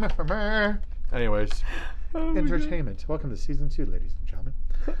 Anyways, entertainment. Welcome to season 2, ladies and gentlemen.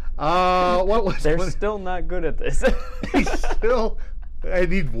 They're still not good at this. I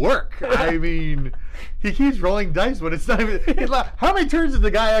need work. I mean, he keeps rolling dice when it's not even. How many turns does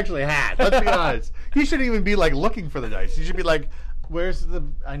the guy actually had? Let's be honest. He shouldn't even be like looking for the dice. He should be like, "Where's the?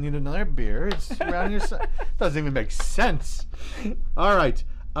 I need another beer. It's around your side." Doesn't even make sense. All right.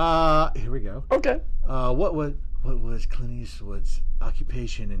 Here we go. Okay. What was Clint Eastwood's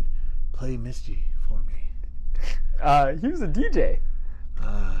occupation in Play Misty for me? He was a DJ.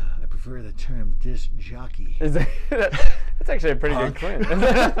 I prefer the term disc jockey. That's actually a pretty good Clint.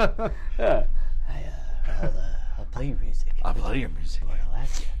 Yeah. I'll play your music. I'll play your music. But I'll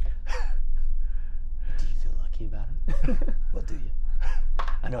ask you. Do you feel lucky about it? What do you?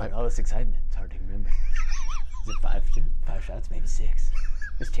 I know, all this excitement. It's hard to remember. Is it 5 shots? Maybe 6.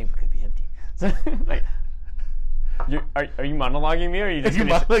 This chamber could be empty. Are you monologuing me, or are you just You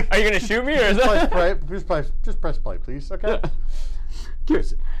gonna, monologue- are you gonna shoot me, or is that? Just press play, please. Okay.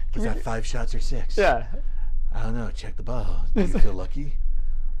 Is that 5 shots or 6? Yeah. I don't know. Check the ball. Do you feel lucky?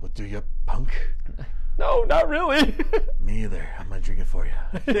 Well, do you, punk? No, not really. Me either. I'm gonna drink it for you.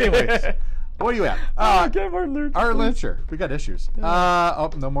 Anyways, what are you at? Okay, Martin Luther. Our Lyncher. We got issues.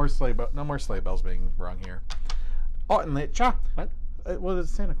 No more sleigh bells being rung here. Martin Lyncher. What? Well, it's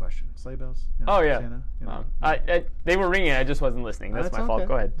a Santa question. Sleigh bells. You know, Oh yeah. Santa, you know. They were ringing. I just wasn't listening. That's my fault. okay.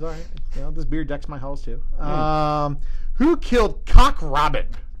 Go ahead. It's all right. You know, this beer decks my halls too. Who killed Cock Robin?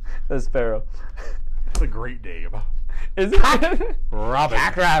 The sparrow. It's a great name. Is it? Robin.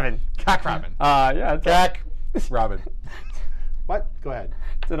 Cock Robin. Cock Robin. Yeah. Cock Robin. What? Go ahead.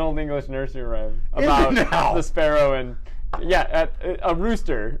 It's an old English nursery rhyme Is it about now? the sparrow and a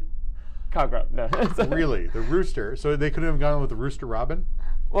rooster. Cock Robin. No. Really? The rooster? So they couldn't have gone with the Rooster Robin?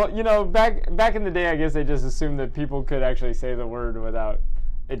 Well, you know, back in the day, I guess they just assumed that people could actually say the word without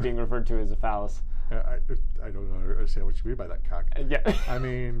it being referred to as a phallus. I don't understand what you mean by that, cock. Yeah. I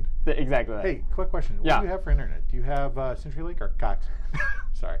mean, exactly that. hey, quick question. What Yeah. do you have for internet? Do you have CenturyLink or Cox?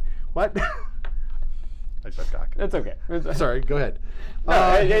 Sorry. What? I said cock. It's okay. Sorry, go ahead.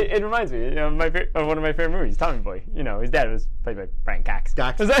 No, it reminds me of one of my favorite movies, Tommy Boy. You know, his dad was played by Brian Cox.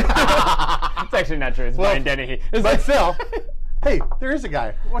 Cox. It's actually not true. It's Brian Dennehy. But still, hey, there is a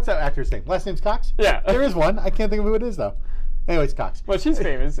guy. What's that actor's name? Last name's Cox? Yeah. There is one. I can't think of who it is, though. Anyways, Cox. Well, she's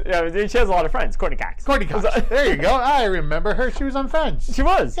famous. Yeah, she has a lot of friends. Courtney Cox. Courtney Cox. There you go. I remember her. She was on Friends. She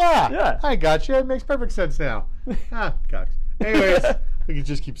was. Yeah. Yeah. I got you. It makes perfect sense now. Cox. Anyways, we can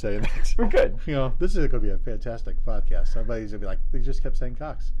just keep saying that. We're good. You know, this is going to be a fantastic podcast. Somebody's going to be like, they just kept saying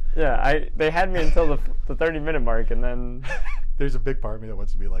Cox. Yeah, they had me until the 30-minute mark, and then There's a big part of me that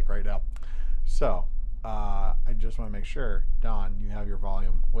wants to be like right now. So, I just want to make sure, Don, you have your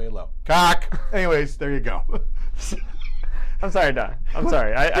volume way low. Cock! Anyways, there you go. I'm sorry, Don. I'm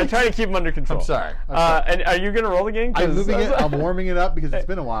sorry. I try to keep them under control. I'm sorry. And are you gonna roll the game? I'm moving it. I'm warming it up because it's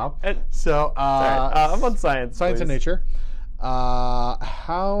been a while. So, I'm on science. Science and please. nature.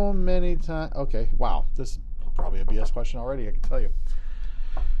 How many times? Okay, wow. This is probably a BS question already, I can tell you.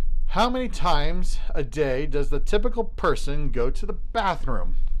 How many times a day does the typical person go to the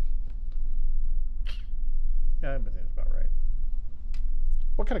bathroom? Yeah, I think that's about right.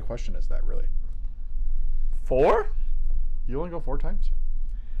 What kind of question is that, really? 4? You only go 4 times?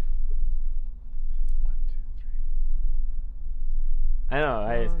 1, 2, 3. I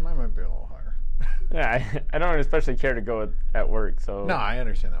know. Mine might be a little higher. Yeah, I don't especially care to go at work. So No, I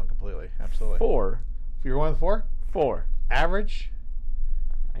understand that one completely. Absolutely. 4. You're one of the 4? 4. Average?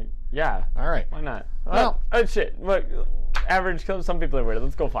 Yeah. All right. Why not? Well- Shit. Look, average. Some people are weird.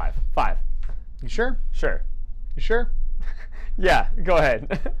 Let's go 5. 5. You sure? Sure. You sure? Yeah. Go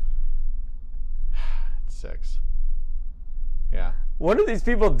ahead. 6. Yeah. What are these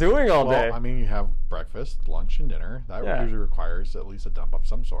people doing all day? Well, I mean, you have breakfast, lunch, and dinner. That Yeah. usually requires at least a dump of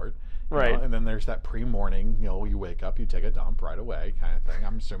some sort. you Right. know, and then there's that pre-morning, you wake up, you take a dump right away kind of thing.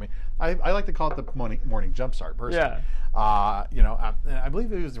 I'm assuming. I like to call it the morning jump start personally. Yeah. I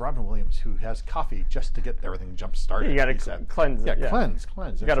believe it was Robin Williams who has coffee just to get everything jump started. You got he to said. cleanse it. Yeah,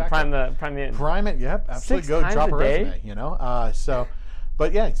 cleanse. You got to prime the Prime it. Yep, absolutely. 6 Go times drop a a day? resume.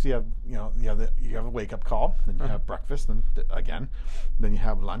 But yeah, so you have a wake up call, then you have breakfast, then again, then you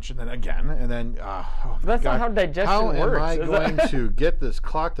have lunch, and then again, and then. That's not how digestion works. How am I is going it? to get this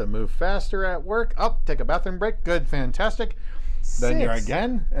clock to move faster at work? Up, take a bathroom break. Good, fantastic. Then you're 6.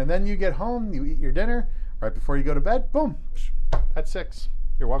 again, and then you get home, you eat your dinner right before you go to bed. Boom, that's 6.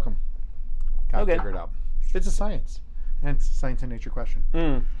 You're welcome. Got to Okay. figure it out. It's a science, and it's a science and nature question.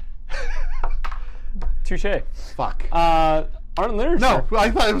 Touche. Fuck. Art and literature. No, I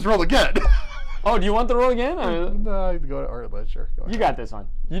thought it was roll again. Oh, do you want the roll again? No, I go to art and literature. Go You ahead. got this one.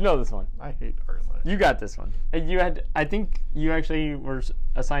 You know this one. I hate art and literature. You got this one. And I think you actually were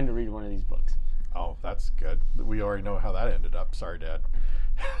assigned to read one of these books. Oh, that's good. We already know how that ended up. Sorry, Dad.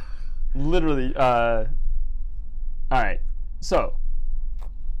 Literally. All right. So,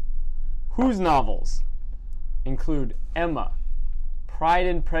 whose novels include Emma, Pride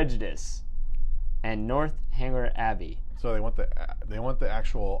and Prejudice, and Northanger Abbey? So they want the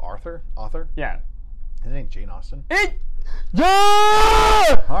actual author. Yeah. His name Jane Austen.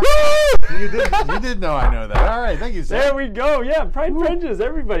 Yeah! All right. You did know I know that. All right, thank you, sir. There we go. Yeah, Pride and Prejudice.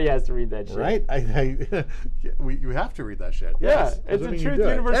 Everybody has to read that shit. Right? You have to read that shit. Yeah, Yes. it's a Assuming you truth do it.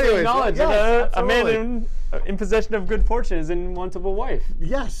 universally Anyways, acknowledged. yes, A man absolutely. in possession of good fortune is an unwantable wife.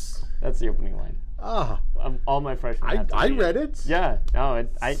 Yes. That's the opening line. All my freshmen. have to I read read it. Yeah, no,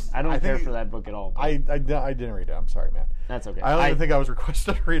 I don't I care think for that book at all. but I didn't read it. I'm sorry, man. that's okay. I don't even think I was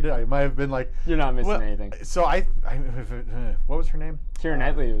requested to read it. I might have been like, You're not missing well, anything. So what was her name? Keira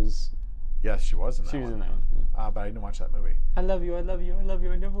Knightley was. Yes, she was in that She was one. in that one. Yeah. But I didn't watch that movie. I love you. I love you. I love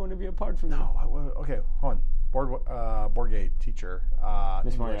you. I never want to be apart from you. No, okay, hold on. Bourgate teacher.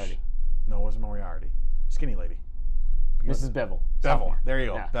 Miss English. Moriarty. No, it wasn't Moriarty. Skinny lady. Mrs. Bevel. Bevel. Sophomore. There you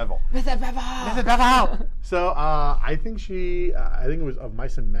go. Yeah. Bevel. Mrs. Bevel. Mrs. Bevel. So I think it was Of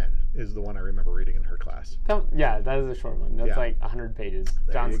Mice and Men is the one I remember reading in her class. Yeah, that is a short one. That's Yeah. like 100 pages.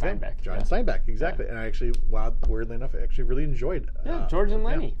 There John you go. Steinbeck. John yeah. Steinbeck, exactly. And I actually, weirdly enough, I actually really enjoyed. Yeah, George and yeah.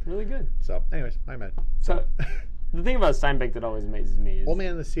 Lenny. Really good. So, anyways, my bad. So, the thing about Steinbeck that always amazes me is Old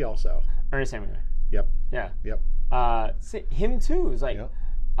Man in the Sea also. Ernest Hemingway. Yep. Yeah. Yep. Him too is like.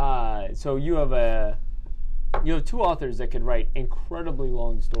 Yep. So you have two authors that could write incredibly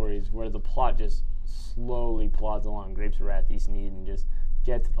long stories where the plot just slowly plods along. Grapes of Wrath, East and Eden, just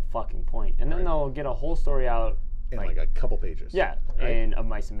get to the fucking point, and then Right. they'll get a whole story out In like a couple pages. Yeah, Right? and Of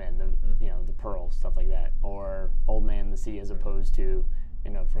Mice and Men, the Pearl, stuff like that, or Old Man in the Sea, as opposed to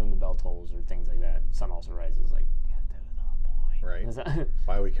From the Bell Tolls or things like that. Sun Also Rises, like get to the point. Right. Is that-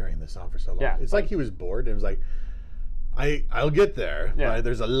 Why are we carrying this on for so long? Yeah, It's like he was bored and was like, I'll get there. Yeah. But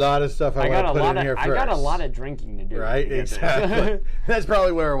there's a lot of stuff I want to put in here first. I got a lot of drinking to do. Right, to get to this. exactly. That's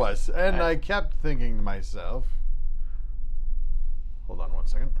probably where it was. And Right. I kept thinking to myself, hold on one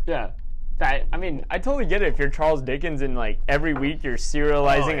second. Yeah. I mean, I totally get it. If you're Charles Dickens and like every week you're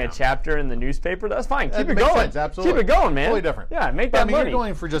serializing yeah. a chapter in the newspaper, that's fine. That Keep it makes going. sense, absolutely. Keep it going, man. Totally different. Yeah, make But, that I mean, money. you're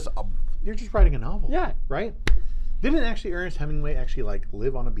going for you're just writing a novel. Yeah. Right? Didn't actually Ernest Hemingway actually like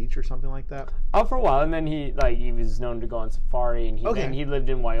live on a beach or something like that? For a while, and then he was known to go on safari, and he lived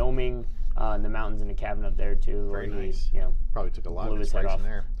in Wyoming, in the mountains, in a cabin up there too. Very where nice. He, Probably took a lot blew of his head inspiration off.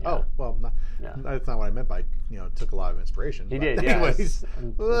 there. Yeah. Oh, well, Yeah. that's not what I meant by, took a lot of inspiration. He but did, yeah. Anyways.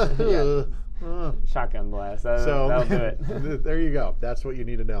 Shotgun blast. That'll do it. There you go. That's what you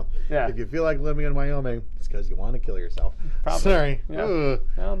need to know. Yeah. If you feel like living in Wyoming, it's because you want to kill yourself. Probably. Sorry. Yeah. Ugh.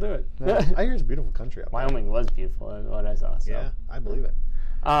 That'll do it. I hear it's a beautiful country up there. Wyoming was beautiful, what I saw. So. Yeah, I believe it.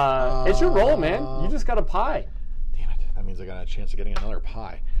 It's your role, man. You just got a pie. Damn it. That means I got a chance of getting another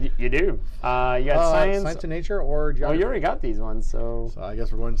pie. You do. You got science. Science and nature or Well, geography? you already got these ones, so. So I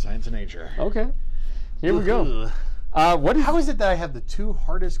guess we're going science and nature. Okay. Here we go. How is it that I have the two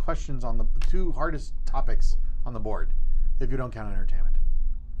hardest topics on the board, if you don't count entertainment?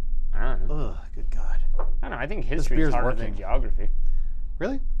 I don't know. Ugh, good God. I don't know. I think history beer's is harder working. than geography.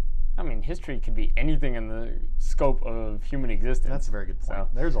 Really? I mean, history could be anything in the scope of human existence. That's a very good point. So,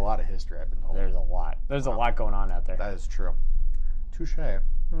 There's a lot of history, I've been told. there's a lot. There's a lot going on out there. That is true. Touche.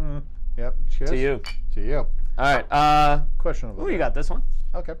 Yep. Cheers. To you. To you. All right. Question of the Oh, you day. got this one.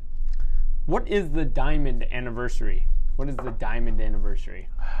 Okay. What is the diamond anniversary? What is the diamond anniversary?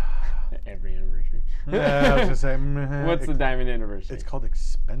 Every anniversary. Yeah, I was just saying. What's the diamond anniversary? It's called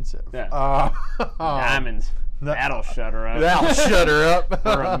expensive. Yeah. Diamonds. That'll shut her up. That'll shut her up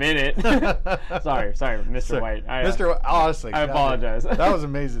For a minute. sorry, Mr. White. Mr. Honestly, I apologize. That was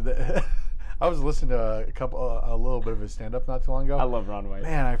amazing. I was listening to a little bit of his stand-up not too long ago. I love Ron White.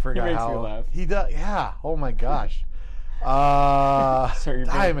 Man, I forgot He makes how me laugh. he does. Yeah. Oh my gosh. So you're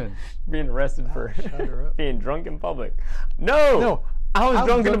Diamond. being arrested for shut her up. being drunk in public. No. No. I was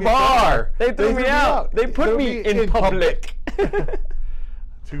drunk in a bar. They threw me out. They put threw me in public.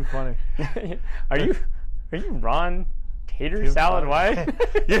 Too funny. Are you Ron Tater Salad White?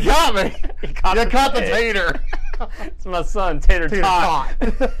 You got me. You caught the tater. It's my son, Tater Tot.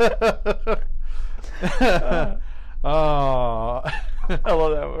 Oh. I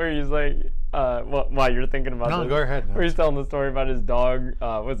love that where he's like, why you're thinking about No, this. go ahead. No. Where he's telling the story about his dog,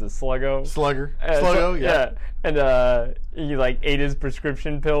 what's it, Sluggo? Slugger. So- Sluggo, yeah. And he like ate his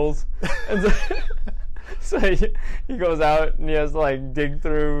prescription pills. And so he goes out and he has to like dig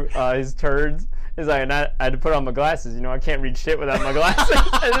through his turds. He's like, and I had to put on my glasses. I can't read shit without my glasses.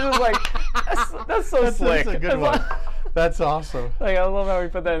 And it was like, that's so slick. That's a good one. That's awesome. Like, I love how he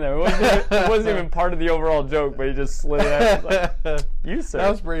put that in there. It wasn't even part of the overall joke, but he just slid it out. Like, you, sir. That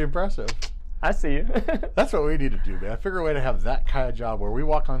was pretty impressive. I see you. That's what we need to do, man. Figure a way to have that kind of job where we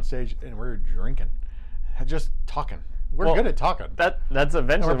walk on stage and we're drinking, just talking. We're good at talking. That's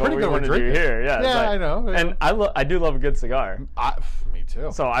eventually And we're what pretty we good want with to do drinking. here. Yeah, Yeah, it's like- I know. And I do love a good cigar. Me too.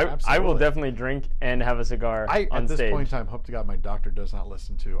 So I will Absolutely. definitely drink and have a cigar I, on at this stage. point in time, hope to God my doctor does not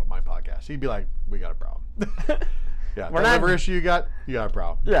listen to my podcast. He'd be like, "We got a problem." Yeah, We're not- whatever issue you got a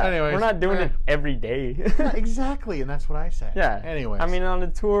problem. Yeah. Anyways, We're not doing it every day. Yeah, exactly, and that's what I say. Yeah. Anyways, I mean, on a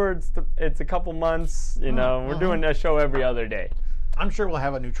tour, it's a couple months. We're doing a show every other day. I'm sure we'll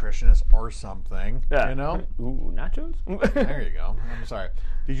have a nutritionist or something. Yeah. You know. Ooh, nachos. There you go. I'm sorry.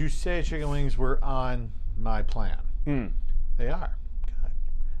 Did you say chicken wings were on my plan? They are. Good.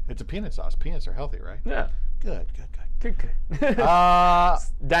 It's a peanut sauce. Peanuts are healthy, right? Yeah. Good. Good.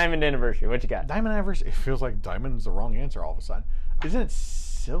 Diamond anniversary. What you got? Diamond anniversary. It feels like diamond's the wrong answer all of a sudden. Isn't it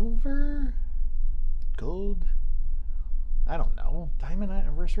silver? Gold? I don't know. Diamond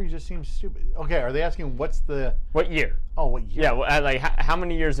anniversary just seems stupid. Okay, are they asking what's the... What year? Oh, what year? Yeah, well, like how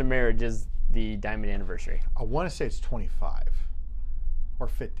many years of marriage is the diamond anniversary? I want to say it's 25 or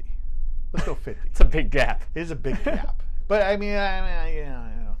 50. Let's go 50. It's a big gap. It is a big gap. But I mean,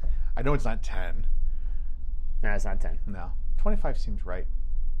 I know it's not 10. No, it's not 10. No. 25 seems right.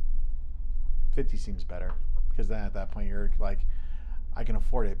 50 seems better. Because then at that point you're like, I can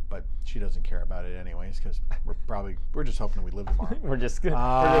afford it, but she doesn't care about it anyways because we're just hoping we live tomorrow. we're just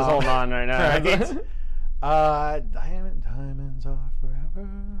holding on right now. Diamonds are forever.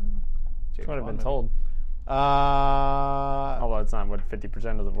 That's what I've been told. Although it's not what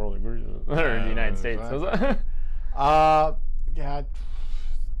 50% of the world agrees with, or the United States. Yeah,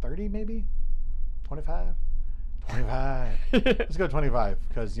 30 maybe, 25. 25. Let's go 25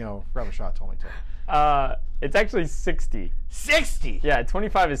 because Rebel Shaw told me to. It's actually 60. 60. Yeah,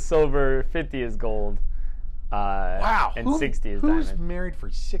 25 is silver, 50 is gold. Wow. And 60 is diamond. Who's married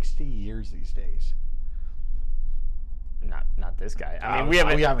for 60 years these days? Not this guy. I mean, we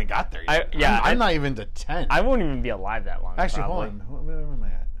haven't got there yet. I'm not even to 10. I won't even be alive that long. Actually, probably. hold on. Where am I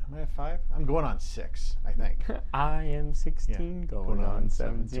at? Am I at 5? I'm going on 6, I think. I am 16, going on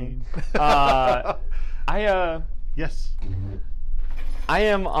 17. Yes. I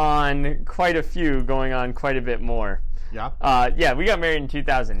am on quite a few, going on quite a bit more. Yeah. Yeah, we got married in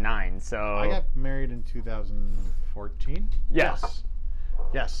 2009, so... I got married in 2014? Yes.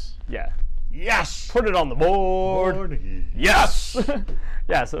 Yes. Yeah. Yes! Put it on the board. Yes!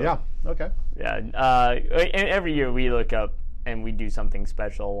 Yeah, so... Yeah, okay. Yeah, and every year we look up and we do something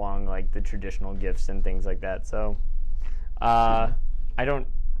special along, like, the traditional gifts and things like that, so... I don't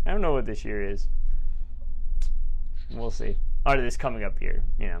know what this year is. We'll see. Or this coming up year,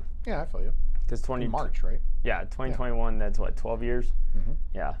 Yeah, I feel you. Because March, right? Yeah, 2021. That's what, 12 years. Mm-hmm.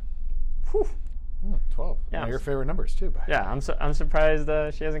 Yeah. Whew. 12. Yeah. One of your favorite numbers too. But. Yeah, I'm surprised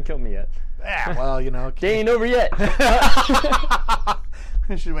she hasn't killed me yet. Yeah, well, Day ain't over yet.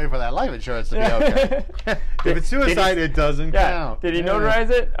 You should wait for that life insurance to be okay. If it's suicide, it doesn't count. Did he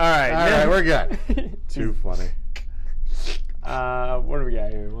notarize it? All right, we're good. Too funny. What do we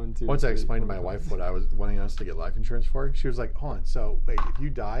got here? 1, 2. Once I explained to my wife what I was wanting us to get life insurance for, she was like, hold on, so wait, if you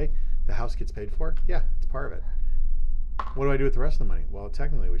die, the house gets paid for? Yeah, it's part of it. What do I do with the rest of the money? Well,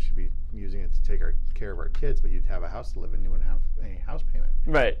 technically, we should be using it to take care of our kids, but you'd have a house to live in, you wouldn't have any house payment.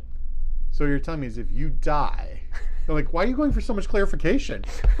 Right. So you're telling me is if you die, they're like, why are you going for so much clarification?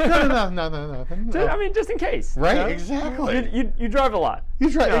 No. I mean, just in case. Right, exactly. You drive a lot. You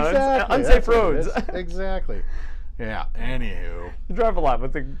drive, exactly. Unsafe roads. Exactly. Yeah, anywho. You drive a lot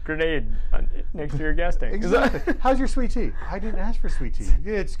with a grenade next to your gas tank. Exactly. How's your sweet tea? I didn't ask for sweet tea.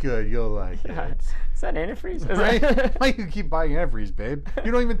 It's good. You'll like it. Is that antifreeze? Right? Why you keep buying antifreeze, babe?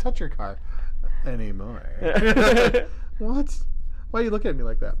 You don't even touch your car anymore. What? Why are you looking at me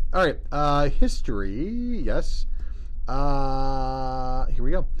like that? All right. History. Yes. Here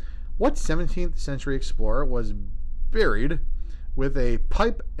we go. What 17th century explorer was buried with a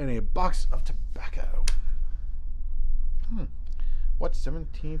pipe and a box of tobacco? What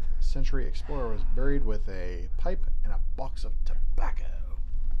 17th century explorer was buried with a pipe and a box of tobacco?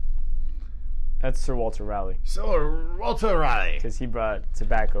 That's Sir Walter Raleigh. Sir Walter Raleigh. Because he brought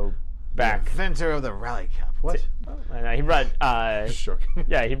tobacco back. The inventor of the Raleigh Cup. What? He brought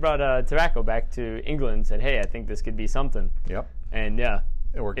Yeah, he brought tobacco back to England and said, hey, I think this could be something. Yep. And yeah,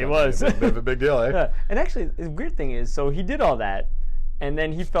 it worked. It out was a bit of a big deal, eh? Yeah. And actually, the weird thing is, so he did all that, and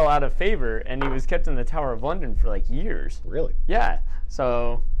then he fell out of favor, and he was kept in the Tower of London for like years. Really? Yeah.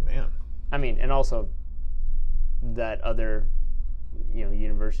 So, man. I mean, and also that other,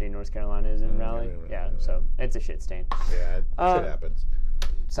 University of North Carolina is in Raleigh. Yeah. So it's a shit stain. Yeah, shit happens.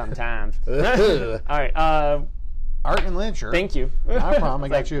 Sometimes. All right. Art and literature. Thank you. No problem. I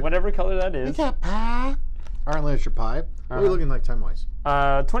got you. Whatever color that is. You got pie. Art and literature pie. What are we looking like time-wise?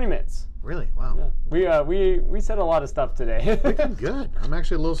 20 minutes. Really? Wow. Yeah. We said a lot of stuff today. Looking good. I'm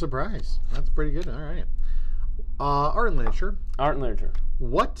actually a little surprised. That's pretty good. All right. Art and literature. Art and literature.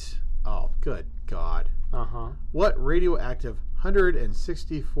 What? Oh, good God. What radioactive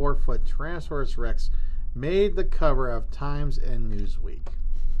 164-foot Tyrannosaurus Rex made the cover of Times and Newsweek?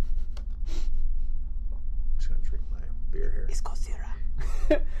 I'm just going to drink my beer here. It's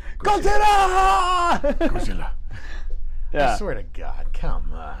Godzilla. Godzilla! Yeah. I swear to God,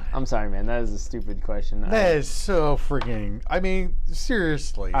 come on. I'm sorry, man. That is a stupid question. That is so freaking. I mean,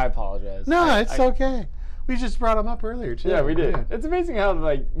 seriously. I apologize. No, it's okay. We just brought them up earlier too. Yeah, we did. It's amazing how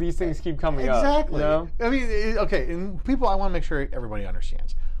like these things keep coming up. Exactly. You know? I mean, okay, and people, I want to make sure everybody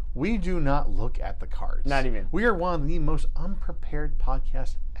understands. We do not look at the cards. Not even. We are one of the most unprepared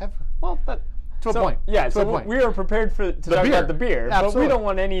podcasts ever. Well, that. To a point. Yeah, To so a point. we are prepared to talk beer. about the beer, but Absolutely. we don't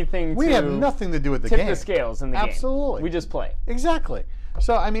want anything We to have nothing to do with the tip game. the scales in the game. Absolutely. We just play. Exactly.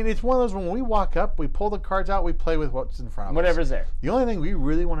 So, I mean, it's one of those when we walk up, we pull the cards out, we play with what's in front of us. Whatever's there. The only thing we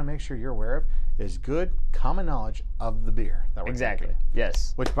really want to make sure you're aware of is good common knowledge of the beer that we're Exactly. drinking.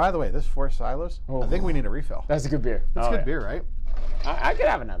 Yes. Which, by the way, this Four Silos, I think we need a refill. That's a good beer. That's good beer, right? I could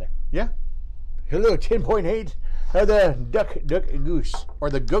have another. Yeah. Hello, 10.8 of the Duck Goose. Or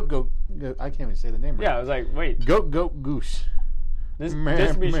the Goat. I can't even say the name right. Yeah, I was like, wait. Goat Goose. Just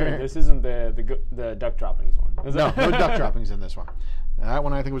to be sure, this isn't the duck droppings one. Is No, it? no duck droppings in this one. That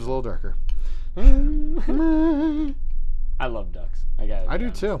one I think was a little darker. I love ducks. I do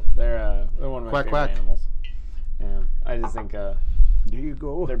too. They're one of my Quack, favorite quack. animals. Yeah, I just think There you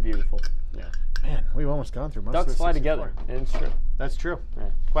go. they're beautiful. Yeah, Man, we've almost gone through most of ducks this. fly 64. together. And it's true. That's true. Yeah.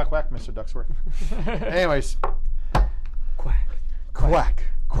 Quack, quack, Mr. Ducksworth. Anyways. Quack, Quack,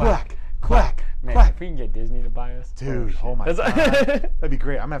 quack, quack, man. quack. If we can get Disney to buy us, Dude, oh my God. That's- That'd be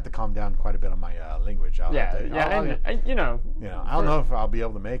great. I'm going to have to calm down quite a bit on my language. I'll yeah, have to- yeah, I'll- and you know, I don't know if I'll be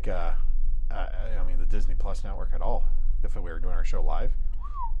able to make the Disney Plus network at all if we were doing our show live.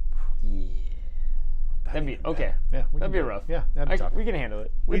 yeah, that'd be okay. Yeah, we That'd can be do it. rough. Yeah, that'd be tough. We can handle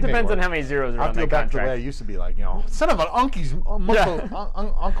it. We It can make depends it on work. how many zeros are I'll on have to that go back to the way I contract. used to be like, son of an uncle's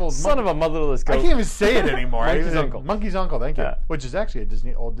uncle's Son of a motherless I goat. can't even say it anymore. Monkey's uncle. Monkey's uncle, thank you. Yeah. Which is actually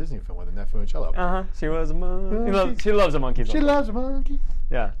a old Disney film with a Nefu and Cello. She was a monkey. She loves a monkey's She uncle. loves a monkey.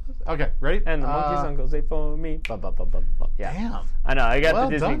 Yeah. Okay, ready? And the monkey's uncle's ate for me. Yeah. Damn. I know. I got Well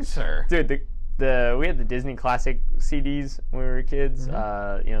the Disney. done, sir. Dude, we had the Disney Classic CDs when we were kids.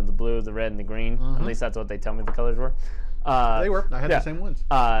 Mm-hmm. The blue, the red, and the green. At least that's what they tell me the colors were. They were. I had yeah. the same ones.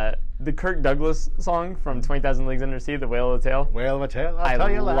 The Kirk Douglas song from 20,000 Leagues Under the Sea, The Whale of the Tail. Whale of a Tale, I I'll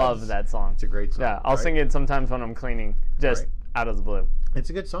tell you love lads. that song. It's a great song. Yeah, I'll sing it sometimes when I'm cleaning, just Right. out of the blue. It's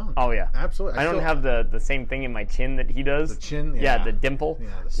a good song. Oh yeah, Absolutely. I don't have the same thing in my chin that he does. The chin, Yeah, yeah. the dimple. Yeah,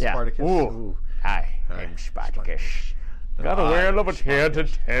 the Spartacus. Ooh. Ooh. Hi, Hi, I'm Spartacus. Spartacus. Got a whale of a tail to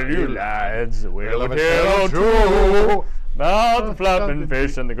tell you lads, a whale of a tail too. too. About the flapping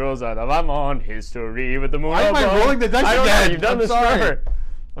fish and the girls out of I'm on history with the moon. Why am I above. rolling the dice I don't know, again? you've done I'm this sorry. forever.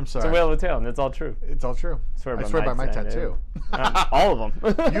 I'm It's sorry. a whale of a tail, and it's all true. It's all true. I swear by my tattoo. All of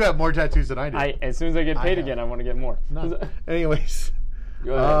them. You have more tattoos than I do. As soon as I get paid have. again, I want to get more. None. Anyways,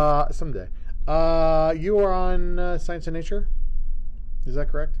 Go ahead. someday. You are on Science and Nature. Is that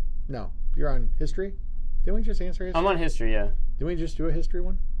correct? No, you're on history. Didn't we just answer history? I'm on history, yeah. Didn't we just do a history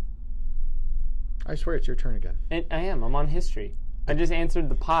one? I swear it's your turn again. And I am. I'm on history. I just answered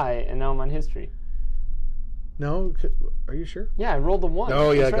the pie, and now I'm on history. No, are you sure? Yeah, I rolled a 1.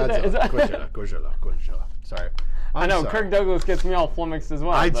 Oh yeah, It's right there. Is that- Godzilla. Sorry. I know, sorry. Kirk Douglas gets me all flummoxed as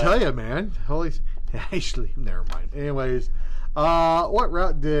well. I but- tell you, man. Holy, actually, never mind. Anyways, what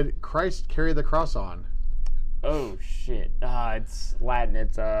route did Christ carry the cross on? Oh shit! It's Latin.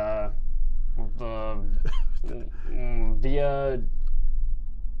 It's via.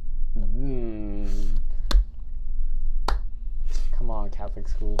 Come on, Catholic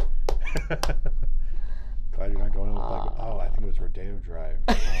school. Glad you're not going with like. Oh, I think it was Rodeo Drive.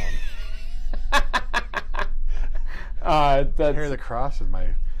 That's Carry the cross is my.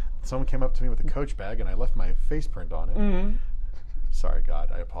 Someone came up to me with a Coach bag and I left my face print on it. Sorry,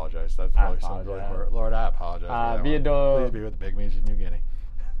 God, I apologize. That's probably something really apologize. horrible. Lord, I apologize. for that Via one. Please be with the pygmies in New Guinea.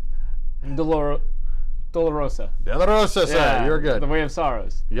 Dolorosa. De La Rosa, sir. Yeah, You're good. The way of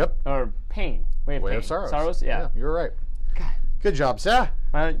sorrows Yep. or pain. Way of Way pain. of sorrows. Sorrows. Yeah. You're right. God. Good job, sir.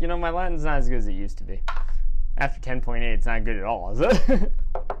 My Latin's not as good as it used to be. After 10.8, it's not good at all, is it?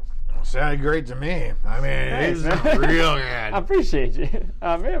 Sounded great to me. I mean, Thanks, it's man. real I good. appreciate you.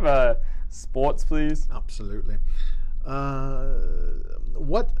 May I have sports, please? Absolutely.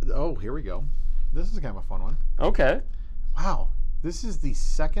 What? Oh, here we go. This is kind of a fun one. Okay. Wow. This is the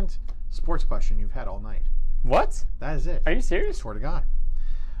second sports question you've had all night. What? That is it. Are you I serious? swear to God.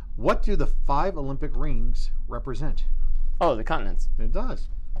 What do the 5 Olympic rings represent? Oh, the continents. It does.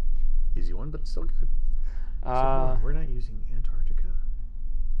 Easy one, but still good. We're not using Antarctica.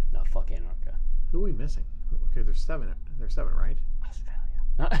 No, fuck Antarctica. Who are we missing? Okay, there's 7. There's 7, right?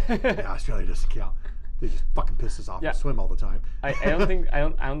 Australia. Yeah, Australia doesn't count. They just fucking piss us off Yeah. and swim all the time. I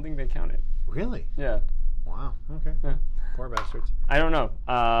don't think they count it. Really? Yeah. Wow. Okay. Yeah. Poor bastards. I don't know.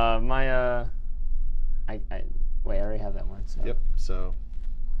 Wait, I already have that one. So Yep. So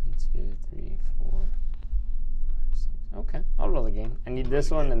 1, 2, 3, 4, 5, 6. Okay, I'll roll the game. I need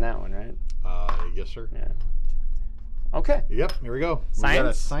this one and that one, right? yes, sir. Yeah. 1, 2, 3, 4. Okay. Yep. Here we go. We got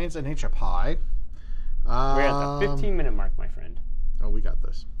a Science? science and nature pie. We're at the 15-minute mark, my friend. Oh, we got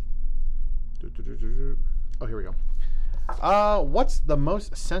this. Oh, here we go. What's the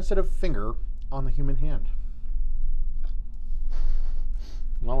most sensitive finger on the human hand?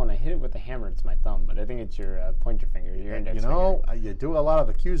 Well, when I hit it with the hammer, it's my thumb, but I think it's your pointer finger, your index You know, you do a lot of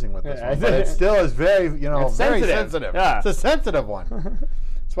accusing with this Yeah, one, but it still is very, It's very sensitive. sensitive. Yeah. It's a sensitive one.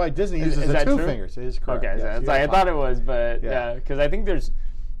 That's why Disney uses is the that two true? fingers. It is correct. Okay, Yes, so you it's got like, I five. thought it was, but Yeah. yeah, because I think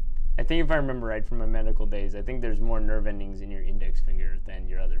if I remember right from my medical days, I think there's more nerve endings in your index finger than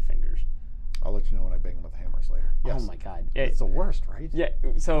your other fingers. I'll let you know when I bang them with hammers later. Yes. Oh my god. It's the worst, right? Yeah,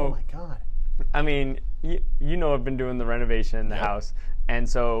 so Oh my god. I mean, you know, I've been doing the renovation in the Yep. house, and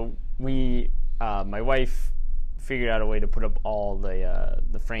so my wife figured out a way to put up all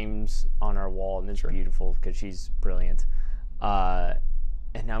the frames on our wall, and it's beautiful because she's brilliant.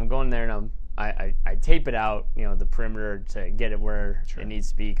 And now I'm going there, and I tape it out, the perimeter to get it where it needs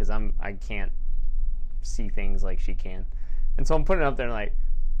to be because I can't see things like she can, and so I'm putting it up there and like,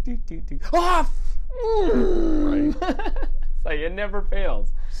 off. Right. It's like it never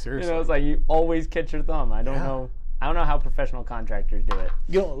fails. Seriously. It's like you always catch your thumb. I don't Yeah. know. I don't know how professional contractors do it.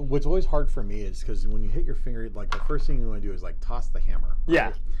 What's always hard for me is because when you hit your finger, like the first thing you want to do is like toss the hammer. Right?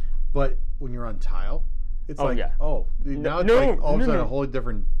 Yeah. But when you're on tile, it's Oh, like, yeah. oh, dude, now it's no, like all of a no, sudden no. a whole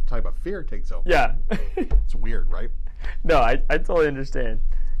different type of fear takes over. Yeah. It's weird, right? No, I totally understand.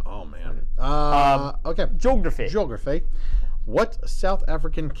 Oh man. Okay. Geography. Geography. What South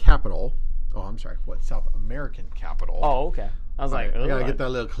African capital? Oh, I'm sorry. What South American capital? Oh, okay. I was like, I gotta ugh. get that a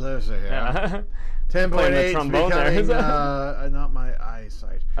little closer here. Yeah. 10.8 trombone there. becoming not my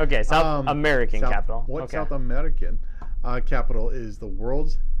eyesight. Okay, South American South- capital. What Okay. South American capital is the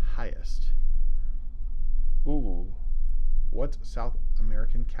world's highest? Ooh. What South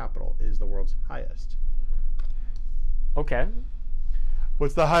American capital is the world's highest? Okay.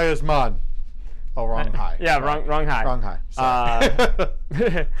 What's the highest mod? Oh, wrong high. Yeah, Sorry. wrong high. Wrong high.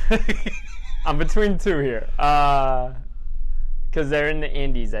 Sorry. I'm between two here. Because they're in the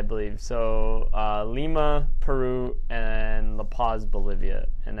Andes, I believe. So Lima, Peru, and La Paz, Bolivia.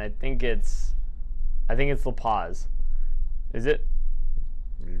 And I think it's La Paz. Is it?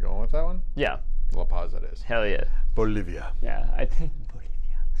 You going with that one? Yeah. La Paz, it is. Hell yeah. Bolivia. Yeah, I think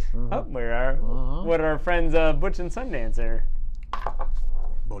Bolivia. Oh, where are what are our friends Butch and Sundance are?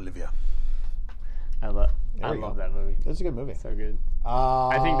 Bolivia. I love There you love go. that movie. That's a good movie. So good.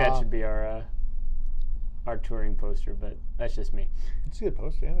 I think that should be our touring poster, but that's just me. It's a good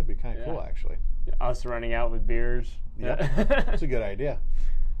poster. Yeah, that'd be kind of Yeah. cool, actually. Us running out with beers. Yeah. That's a good idea.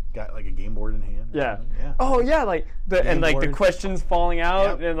 Got like a game board in hand. or Yeah. something. Yeah. Oh yeah, like the board. questions falling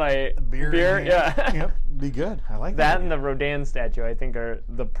out Yep. and like Beer. in hand. yeah. Yep. Be good. I like That that. and the Rodin statue, I think, are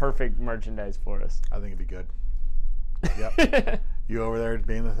the perfect merchandise for us. I think it'd be good. Yep. You over there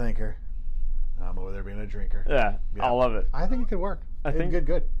being the thinker. I'm over there being a drinker. Yeah, Yeah. I love it. I think it could work. I think-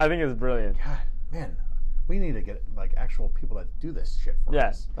 good. I think it's brilliant. God, man, we need to get like actual people that do this shit for Yeah.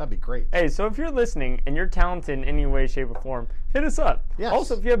 us. That'd be great. Hey, so if you're listening and you're talented in any way, shape, or form, hit us up. Yes.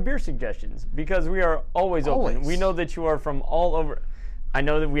 Also, if you have beer suggestions, because we are always open. Always. We know that you are from all over. I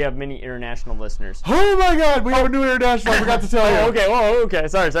know that we have many international listeners. Oh my God, we have a new international. I forgot to tell you. Oh, okay. Whoa, okay.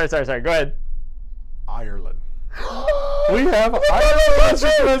 Sorry. Go ahead. Ireland. We have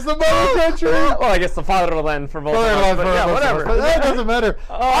Ireland as the mother country. Well, I guess the fatherland for both of us. But yeah, whatever. But that doesn't matter.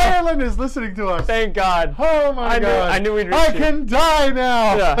 Ireland is listening to us. Thank God. Oh my God. I knew we'd reach I you. can die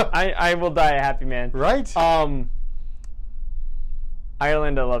now. Yeah, I will die a happy man. Right?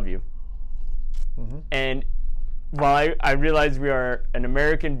 Ireland, I love you. And while I realize we are an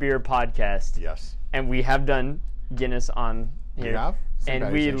American beer podcast, Yes. and we have done Guinness on here, have? and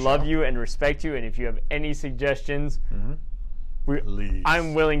Somebody's we in love show. you and respect you, and if you have any suggestions, Please.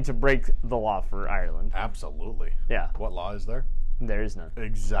 I'm willing to break the law for Ireland. Absolutely. Yeah, What law is there? there is none.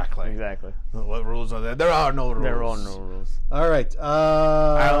 Exactly. Exactly. What rules are there? There are no rules. There are no rules. All right.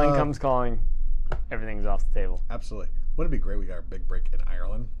 Ireland comes calling. Everything's off the table. Absolutely. Wouldn't it be great? We got our big break in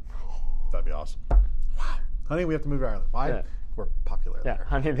Ireland. That'd be awesome. Wow. Honey, we have to move to Ireland. Why? Yeah. We're popular Yeah, there.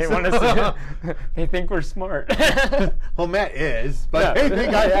 honey, they want us to. They think we're smart. Well, Matt is, but Yeah. they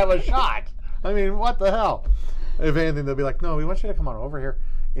think I have a shot. I mean, what the hell? If anything, they'll be like, no, we want you to come on over here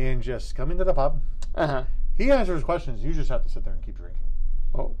and just come into the pub. Uh-huh. He answers questions. You just have to sit there and keep drinking.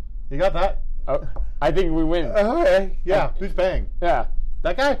 Oh. You got that? Oh, I think we win. Okay. Yeah. Who's paying? Yeah.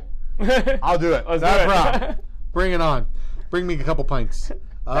 That guy? I'll do it. Let's Not do a it. problem. Bring it on. Bring me a couple pints.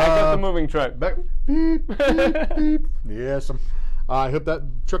 Back up the moving truck. Back. Beep, beep, beep. Yes. I hope that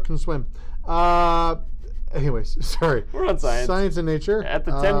truck can swim. Anyways, sorry. We're on science. Science and nature. At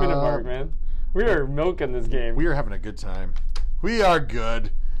the 10-minute mark, man. We are milking this game. We are having a good time. We are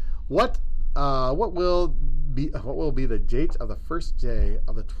good. What will be the date of the first day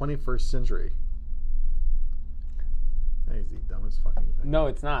of the 21st century? That is the dumbest fucking thing. No,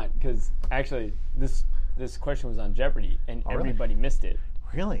 it's not, because actually this question was on Jeopardy, and really? everybody missed it.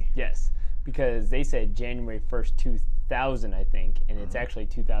 Really? Yes, because they said January 1st, 2000, I think, and it's actually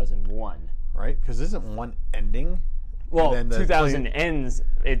 2001. Right? Because isn't one ending? Well, And then 2000 ends.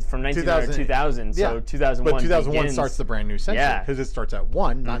 It's from 1900 to 2000, so 2001 But 2001 begins. starts the brand new century Yeah. because it starts at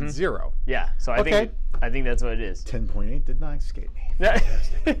 1, not 0. Yeah, so I think that's what it is. 10.8 did not escape me.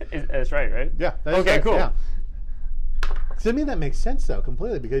 That's right? Yeah. That is Okay, right, cool. Yeah. To me, that makes sense though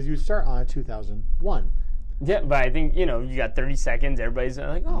completely because you start on 2001. Yeah, but I think, you got 30 seconds. Everybody's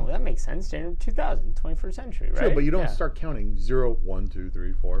like, oh, that makes sense. January 2000, 21st century, right? Sure, but you don't Yeah. start counting 0, 1, 2,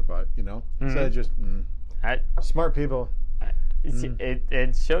 3, 4, 5. So it just smart people.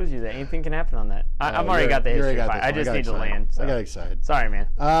 It shows you that anything can happen on that. I've already got the you already history. got this I one. just got need to excited. land. So. I got excited. Sorry, man.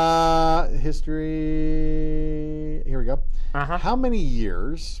 History. Here we go. Uh-huh. How many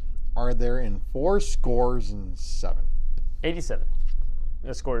years are there in 407? 87.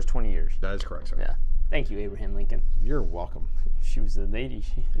 The score is 20 years. That is correct, sir. Yeah. Thank you, Abraham Lincoln. You're welcome. If she was a lady,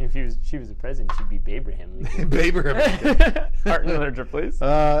 if she was a president, she'd be Abraham Lincoln. Baber. Art and literature, please.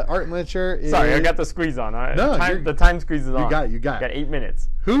 Art and literature is... Sorry, I got the squeeze on. No, the time squeeze is on. You got it. Got 8 minutes.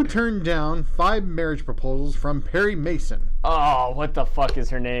 Who turned down 5 marriage proposals from Perry Mason? Oh, what the fuck is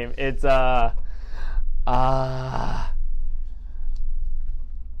her name? It's You know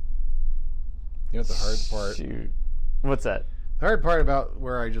what the hard part? Shoot. What's that? The hard part about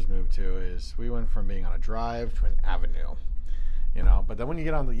where I just moved to is we went from being on a drive to an avenue. But then when you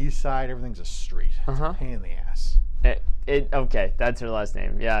get on the east side, everything's a street. It's a pain in the ass. Okay, that's her last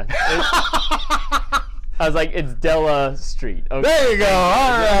name. Yeah. I was like, it's Della Street. Okay. There you go.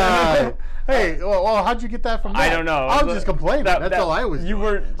 All right. Hey, well, how'd you get that from that? I don't know. I was just complaining. That's all I was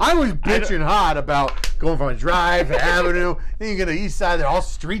doing. I was bitching hot about going from a drive to avenue. Then you get to the east side, they're all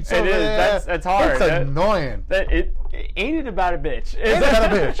streets over there. That's hard. That's annoying. Ain't it about a bitch? Ain't about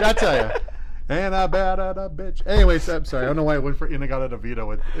a bitch, I tell you. And I bet a bitch. Anyways, I'm sorry. I don't know why I went for Inagata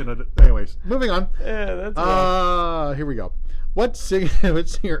DeVito. Anyways, moving on. Yeah, that's right. Here we go. What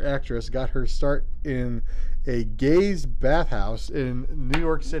singer actress got her start in a gays bathhouse in New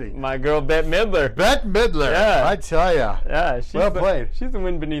York City? My girl Bette Midler. Bette Midler. Yeah. I tell ya. Yeah, Well played. She's the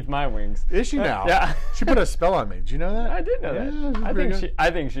wind beneath my wings. Is she now? Yeah. She put a spell on me. Did you know that? I did know that. she's I pretty think good.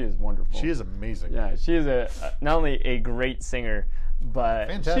 I think she is wonderful. She is amazing. Yeah, she is not only a great singer, but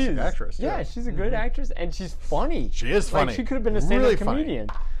Fantastic actress, too. Yeah, she's a good actress, and she's funny. She is funny. Like, she could have been a stand-up Really funny. comedian.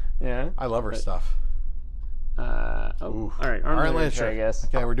 Yeah. I love her stuff. All right. Art Literature, I guess.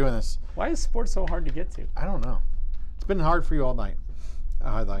 Okay, we're doing this. Why is sports so hard to get to? I don't know. It's been hard for you all night.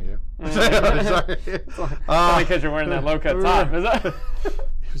 Oh, thank you. Sorry. Only because you're wearing that low-cut top. Is that?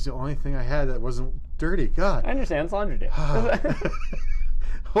 It was the only thing I had that wasn't dirty. God. I understand. It's laundry day.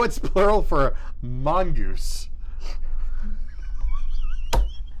 What's plural for mongoose?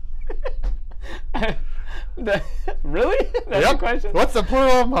 Really? That's the question? What's the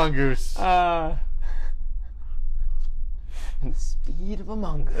plural of mongoose? And the speed of a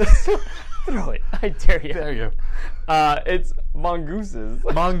mongoose. Throw it. I dare you. There you. It's mongooses.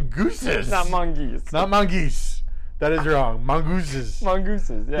 Mongooses. Not mongoose. Not mongoose. That is wrong. Mongooses.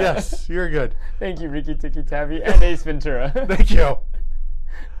 Mongooses, yeah. Yes, you're good. Thank you, Ricky Tikki Tavi and Ace Ventura. Thank you.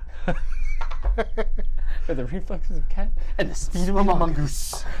 For the reflexes of cat and the speed of a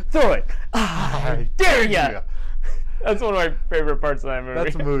mongoose. Throw it. I Dare ya. That's one of my favorite parts of that movie.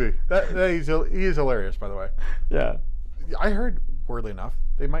 That's a movie. He is hilarious, by the way. Yeah. I heard, weirdly enough,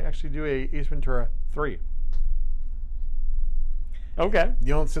 they might actually do a Ace Ventura 3. Okay.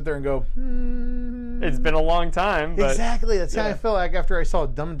 You don't sit there and go, It's been a long time, but exactly. That's how I felt like after I saw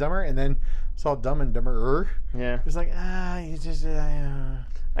Dumb and Dumber and then saw Dumb and Dumberer. yeah. It was like, you just.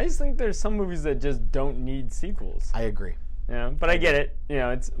 I just think there's some movies that just don't need sequels. I agree. Yeah, but I get it.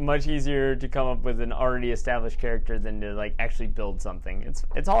 It's much easier to come up with an already established character than to like actually build something.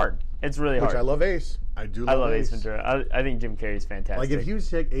 It's hard. It's really hard. Which I love Ace. I do love I love Ace Ace Ventura. I think Jim Carrey's fantastic. Like if he was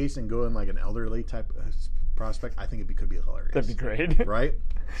to take Ace and go in like an elderly type prospect, I think could be hilarious. That'd be great. Right?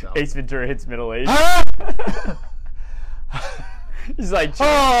 So. Ace Ventura hits middle age. Ah! He's like,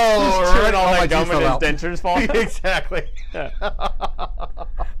 Oh, chewing all my that gum teeth and his fell out. dentures fall out. Exactly. Yeah.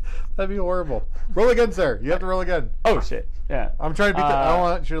 That'd be horrible. Roll again, sir. You have to roll again. Oh shit. Yeah. I'm trying to beat I don't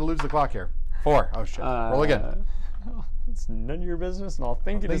want you to lose the clock here. 4. Oh shit. Roll again. It's none of your business, and I'll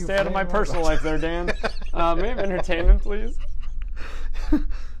thank you to thank you stay for out of my letting me personal know. life there, Dan. May I have entertainment, please?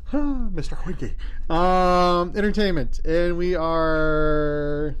 Mr. Hoiky. Entertainment. And we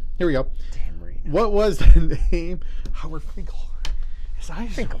are... Here we go. Damn, Marina. What was the name? Howard Finkel. His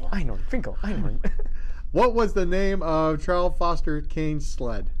eyes. Finkel, Einhorn. What was the name of Charles Foster Kane's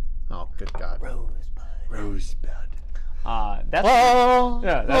sled? Oh, good God. Rosebud. That's Oh,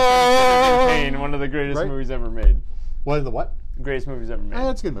 yeah, that's Citizen Kane, one of the greatest Right? movies ever made. What is the what? Greatest movies ever made.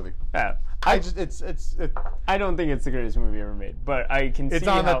 It's a good movie. Yeah. I don't think it's the greatest movie ever made, but I can see It's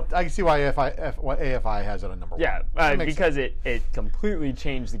on how. I can see why AFI has it on number one. Yeah, That makes because it completely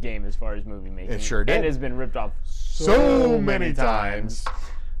changed the game as far as movie making. It sure did. And has been ripped off so many times.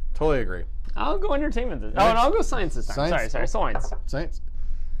 Totally agree. I'll go entertainment this time. Oh, and I'll go science this time. Science? Sorry, science. Science.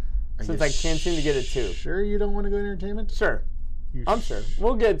 Are Since you I can't seem to get it too. Sure you don't want to go entertainment? Sure, I'm sure.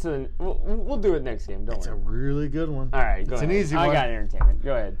 We'll get to. We'll do it next game. Don't It's a worry. really good one. All right, go It's ahead. an easy I one. got entertainment.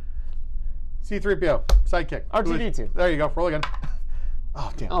 Go ahead. C-3PO. Sidekick. R2-D2. There you go. Roll again.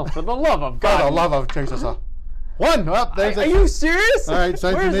 Oh, damn. Oh, for the love of For God! the love of Jesus. One. Up. There's Are a... you serious? All right,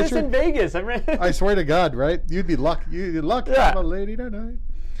 science Where and is this nature. in Vegas? I swear to God, right? You'd be luck. You'd luck. Yeah. I'm a lady tonight.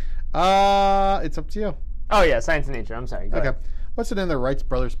 It's up to you. Oh yeah, science and nature. I'm sorry. Go Okay. ahead. What's the name of the Wright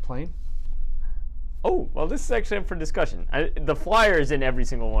brothers plane? Oh, well, this is actually up for discussion. The Flyer is in every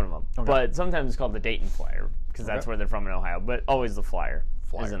single one of them, but sometimes it's called the Dayton Flyer because that's Okay. where they're from in Ohio. But always the Flyer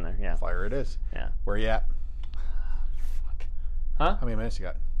is in there. Yeah. Flyer it is. Yeah. Where you at? Huh? How many minutes you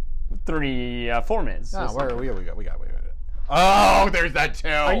got? 4 minutes. No, That's where not- we got. Oh, there's that too.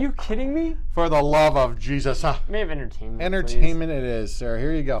 Are you kidding me? For the love of Jesus. May have entertainment. please. Entertainment it is, sir.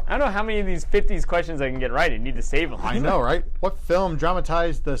 Here you go. I don't know how many of these 50s questions I can get right. I need to save them. I know, right? What film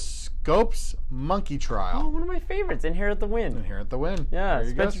dramatized the Scopes monkey Oh, trial? one of my favorites, Inherit the Wind. Here at the win. Yeah, There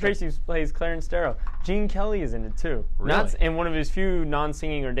you go, Spencer sir. Tracy plays Clarence Darrow. Gene Kelly is in it too. Really? Not in one of his few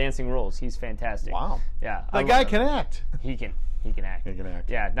non-singing or dancing roles. He's fantastic. Wow. Yeah, I That guy love can him. act. He can act. He can act.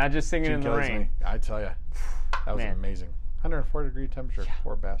 Yeah, not just singing in the Kelly's rain. me. I tell you, that was Man. amazing. 104-degree temperature.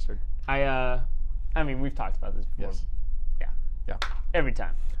 Poor bastard. I mean, we've talked about this before. Yes. Yeah, Yeah. every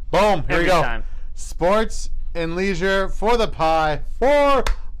time. Boom. Here Every we go. time. Sports and leisure for the pie for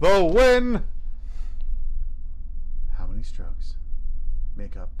the win. How many strokes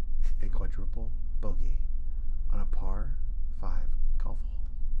make up a quadruple bogey on a par 5 golf hole?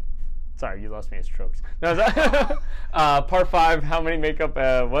 Sorry, you lost me at strokes. No, that, par 5. How many make up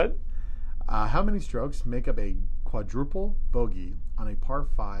what? How many strokes make up a quadruple bogey on a par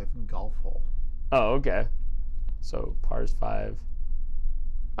 5 golf hole? Oh, okay. So par's 5.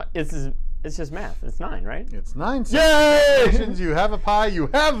 It's just math. It's 9, right? It's 9. Yay! Congratulations, you have a pie. You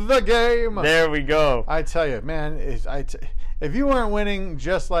have the game. There we go. I tell you, man, if you weren't winning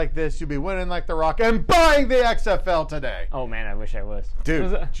just like this, you'd be winning like The Rock and buying the XFL today. Oh man, I wish I was.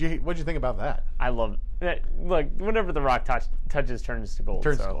 Dude, what'd you think about that? I love that. Look, whatever The Rock touches turns to gold.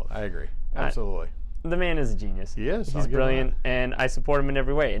 Turns so. to gold. I agree. Absolutely. The man is a genius. He is. I'll He's give him brilliant, and I support him in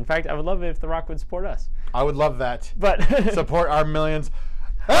every way. In fact, I would love it if The Rock would support us. I would love that. But Support our millions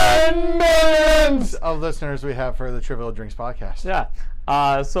and millions of listeners we have for the Trivial Drinks podcast. yeah.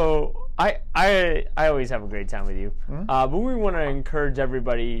 So I always have a great time with you. But we want to encourage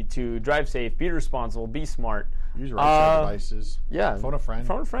everybody to drive safe, be responsible, be smart. Use your right devices. Yeah. Phone a friend.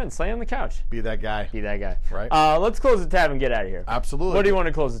 Phone a friend. Slay on the couch. Be that guy. Be that guy. Right. Let's close the tab and get out of here. Absolutely. What do you want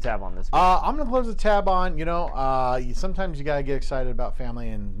to close the tab on this week? I'm going to close the tab on, sometimes you got to get excited about family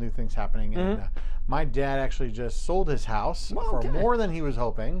and new things happening. And my dad actually just sold his house Okay. for more than he was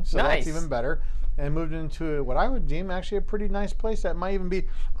hoping. So Nice. that's even better. And moved into what I would deem actually a pretty nice place that might even be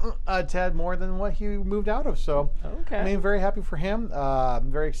a tad more than what he moved out of. So, Okay. I mean, very happy for him.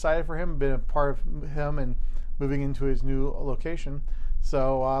 I'm very excited for him. Been a part of him and moving into his new location.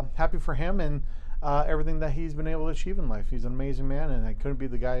 So happy for him and everything that he's been able to achieve in life. He's an amazing man, and I couldn't be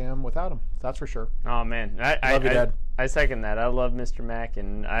the guy I am without him. That's for sure. Oh man, I Love you, Dad. I second that. I love Mr. Mack,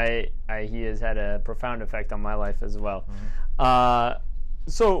 and he has had a profound effect on my life as well.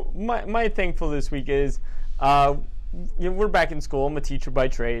 So my thankful this week is, we're back in school. I'm a teacher by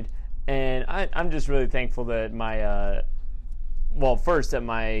trade, and I'm just really thankful that my first that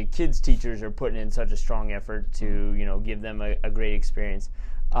my kids' teachers are putting in such a strong effort to give them a great experience.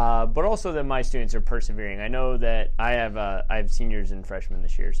 But also that my students are persevering. I know that I have seniors and freshmen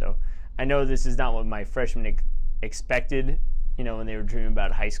this year, so I know this is not what my freshmen expected. When they were dreaming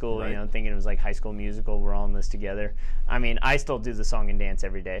about high school, Right. thinking it was like High School Musical. We're all in this together. I mean, I still do the song and dance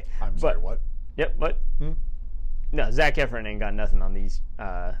every day. I'm sorry, what? Yep. What? No, Zac Efron ain't got nothing on these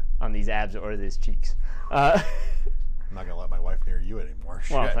abs or these cheeks. I'm not gonna let my wife near you anymore.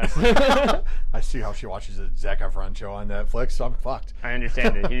 Well, Shit. thanks. I see how she watches the Zac Efron show on Netflix, so I'm fucked. I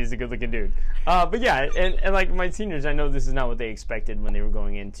understand it. He's a good-looking dude. But yeah, and like my seniors, I know this is not what they expected when they were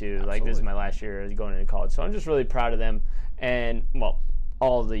going into, like, this is my last year going into college. So I'm just really proud of them and, well,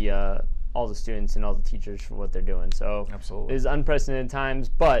 all the students and all the teachers for what they're doing. So Absolutely. it is unprecedented times,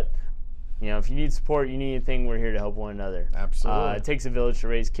 but, you know, if you need support, you need anything, we're here to help one another. Absolutely. It takes a village to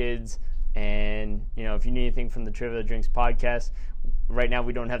raise kids. And, you know, if you need anything from the Trivia Drinks podcast, right now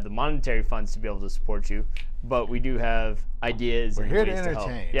we don't have the monetary funds to be able to support you, but we do have ideas. We're and here to ways help.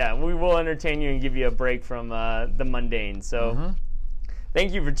 entertain. Yeah, we will entertain you and give you a break from the mundane. So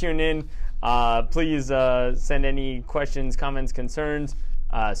thank you for tuning in. Please send any questions, comments, concerns,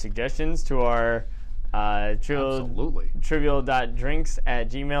 suggestions to our Absolutely.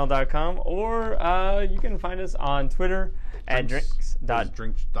 trivial.drinks@gmail.com, or you can find us on Twitter at drinks.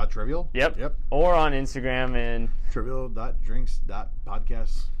 Drinks.trivial. Yep. Or on Instagram and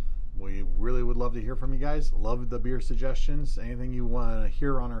trivial.drinks.podcast. We really would love to hear from you guys. Love the beer suggestions. Anything you want to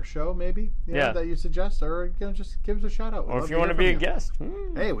hear on our show, maybe that you suggest, or just give us a shout out. or if you want to be a guest.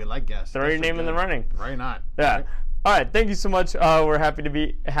 Hey, we like guests. Throw your name in the running. Why not? Yeah. Right? All right. Thank you so much. We're happy to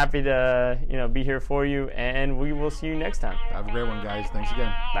be here for you, and we will see you next time. Have a great one, guys. Thanks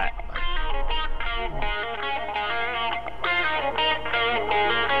again. Bye. Bye.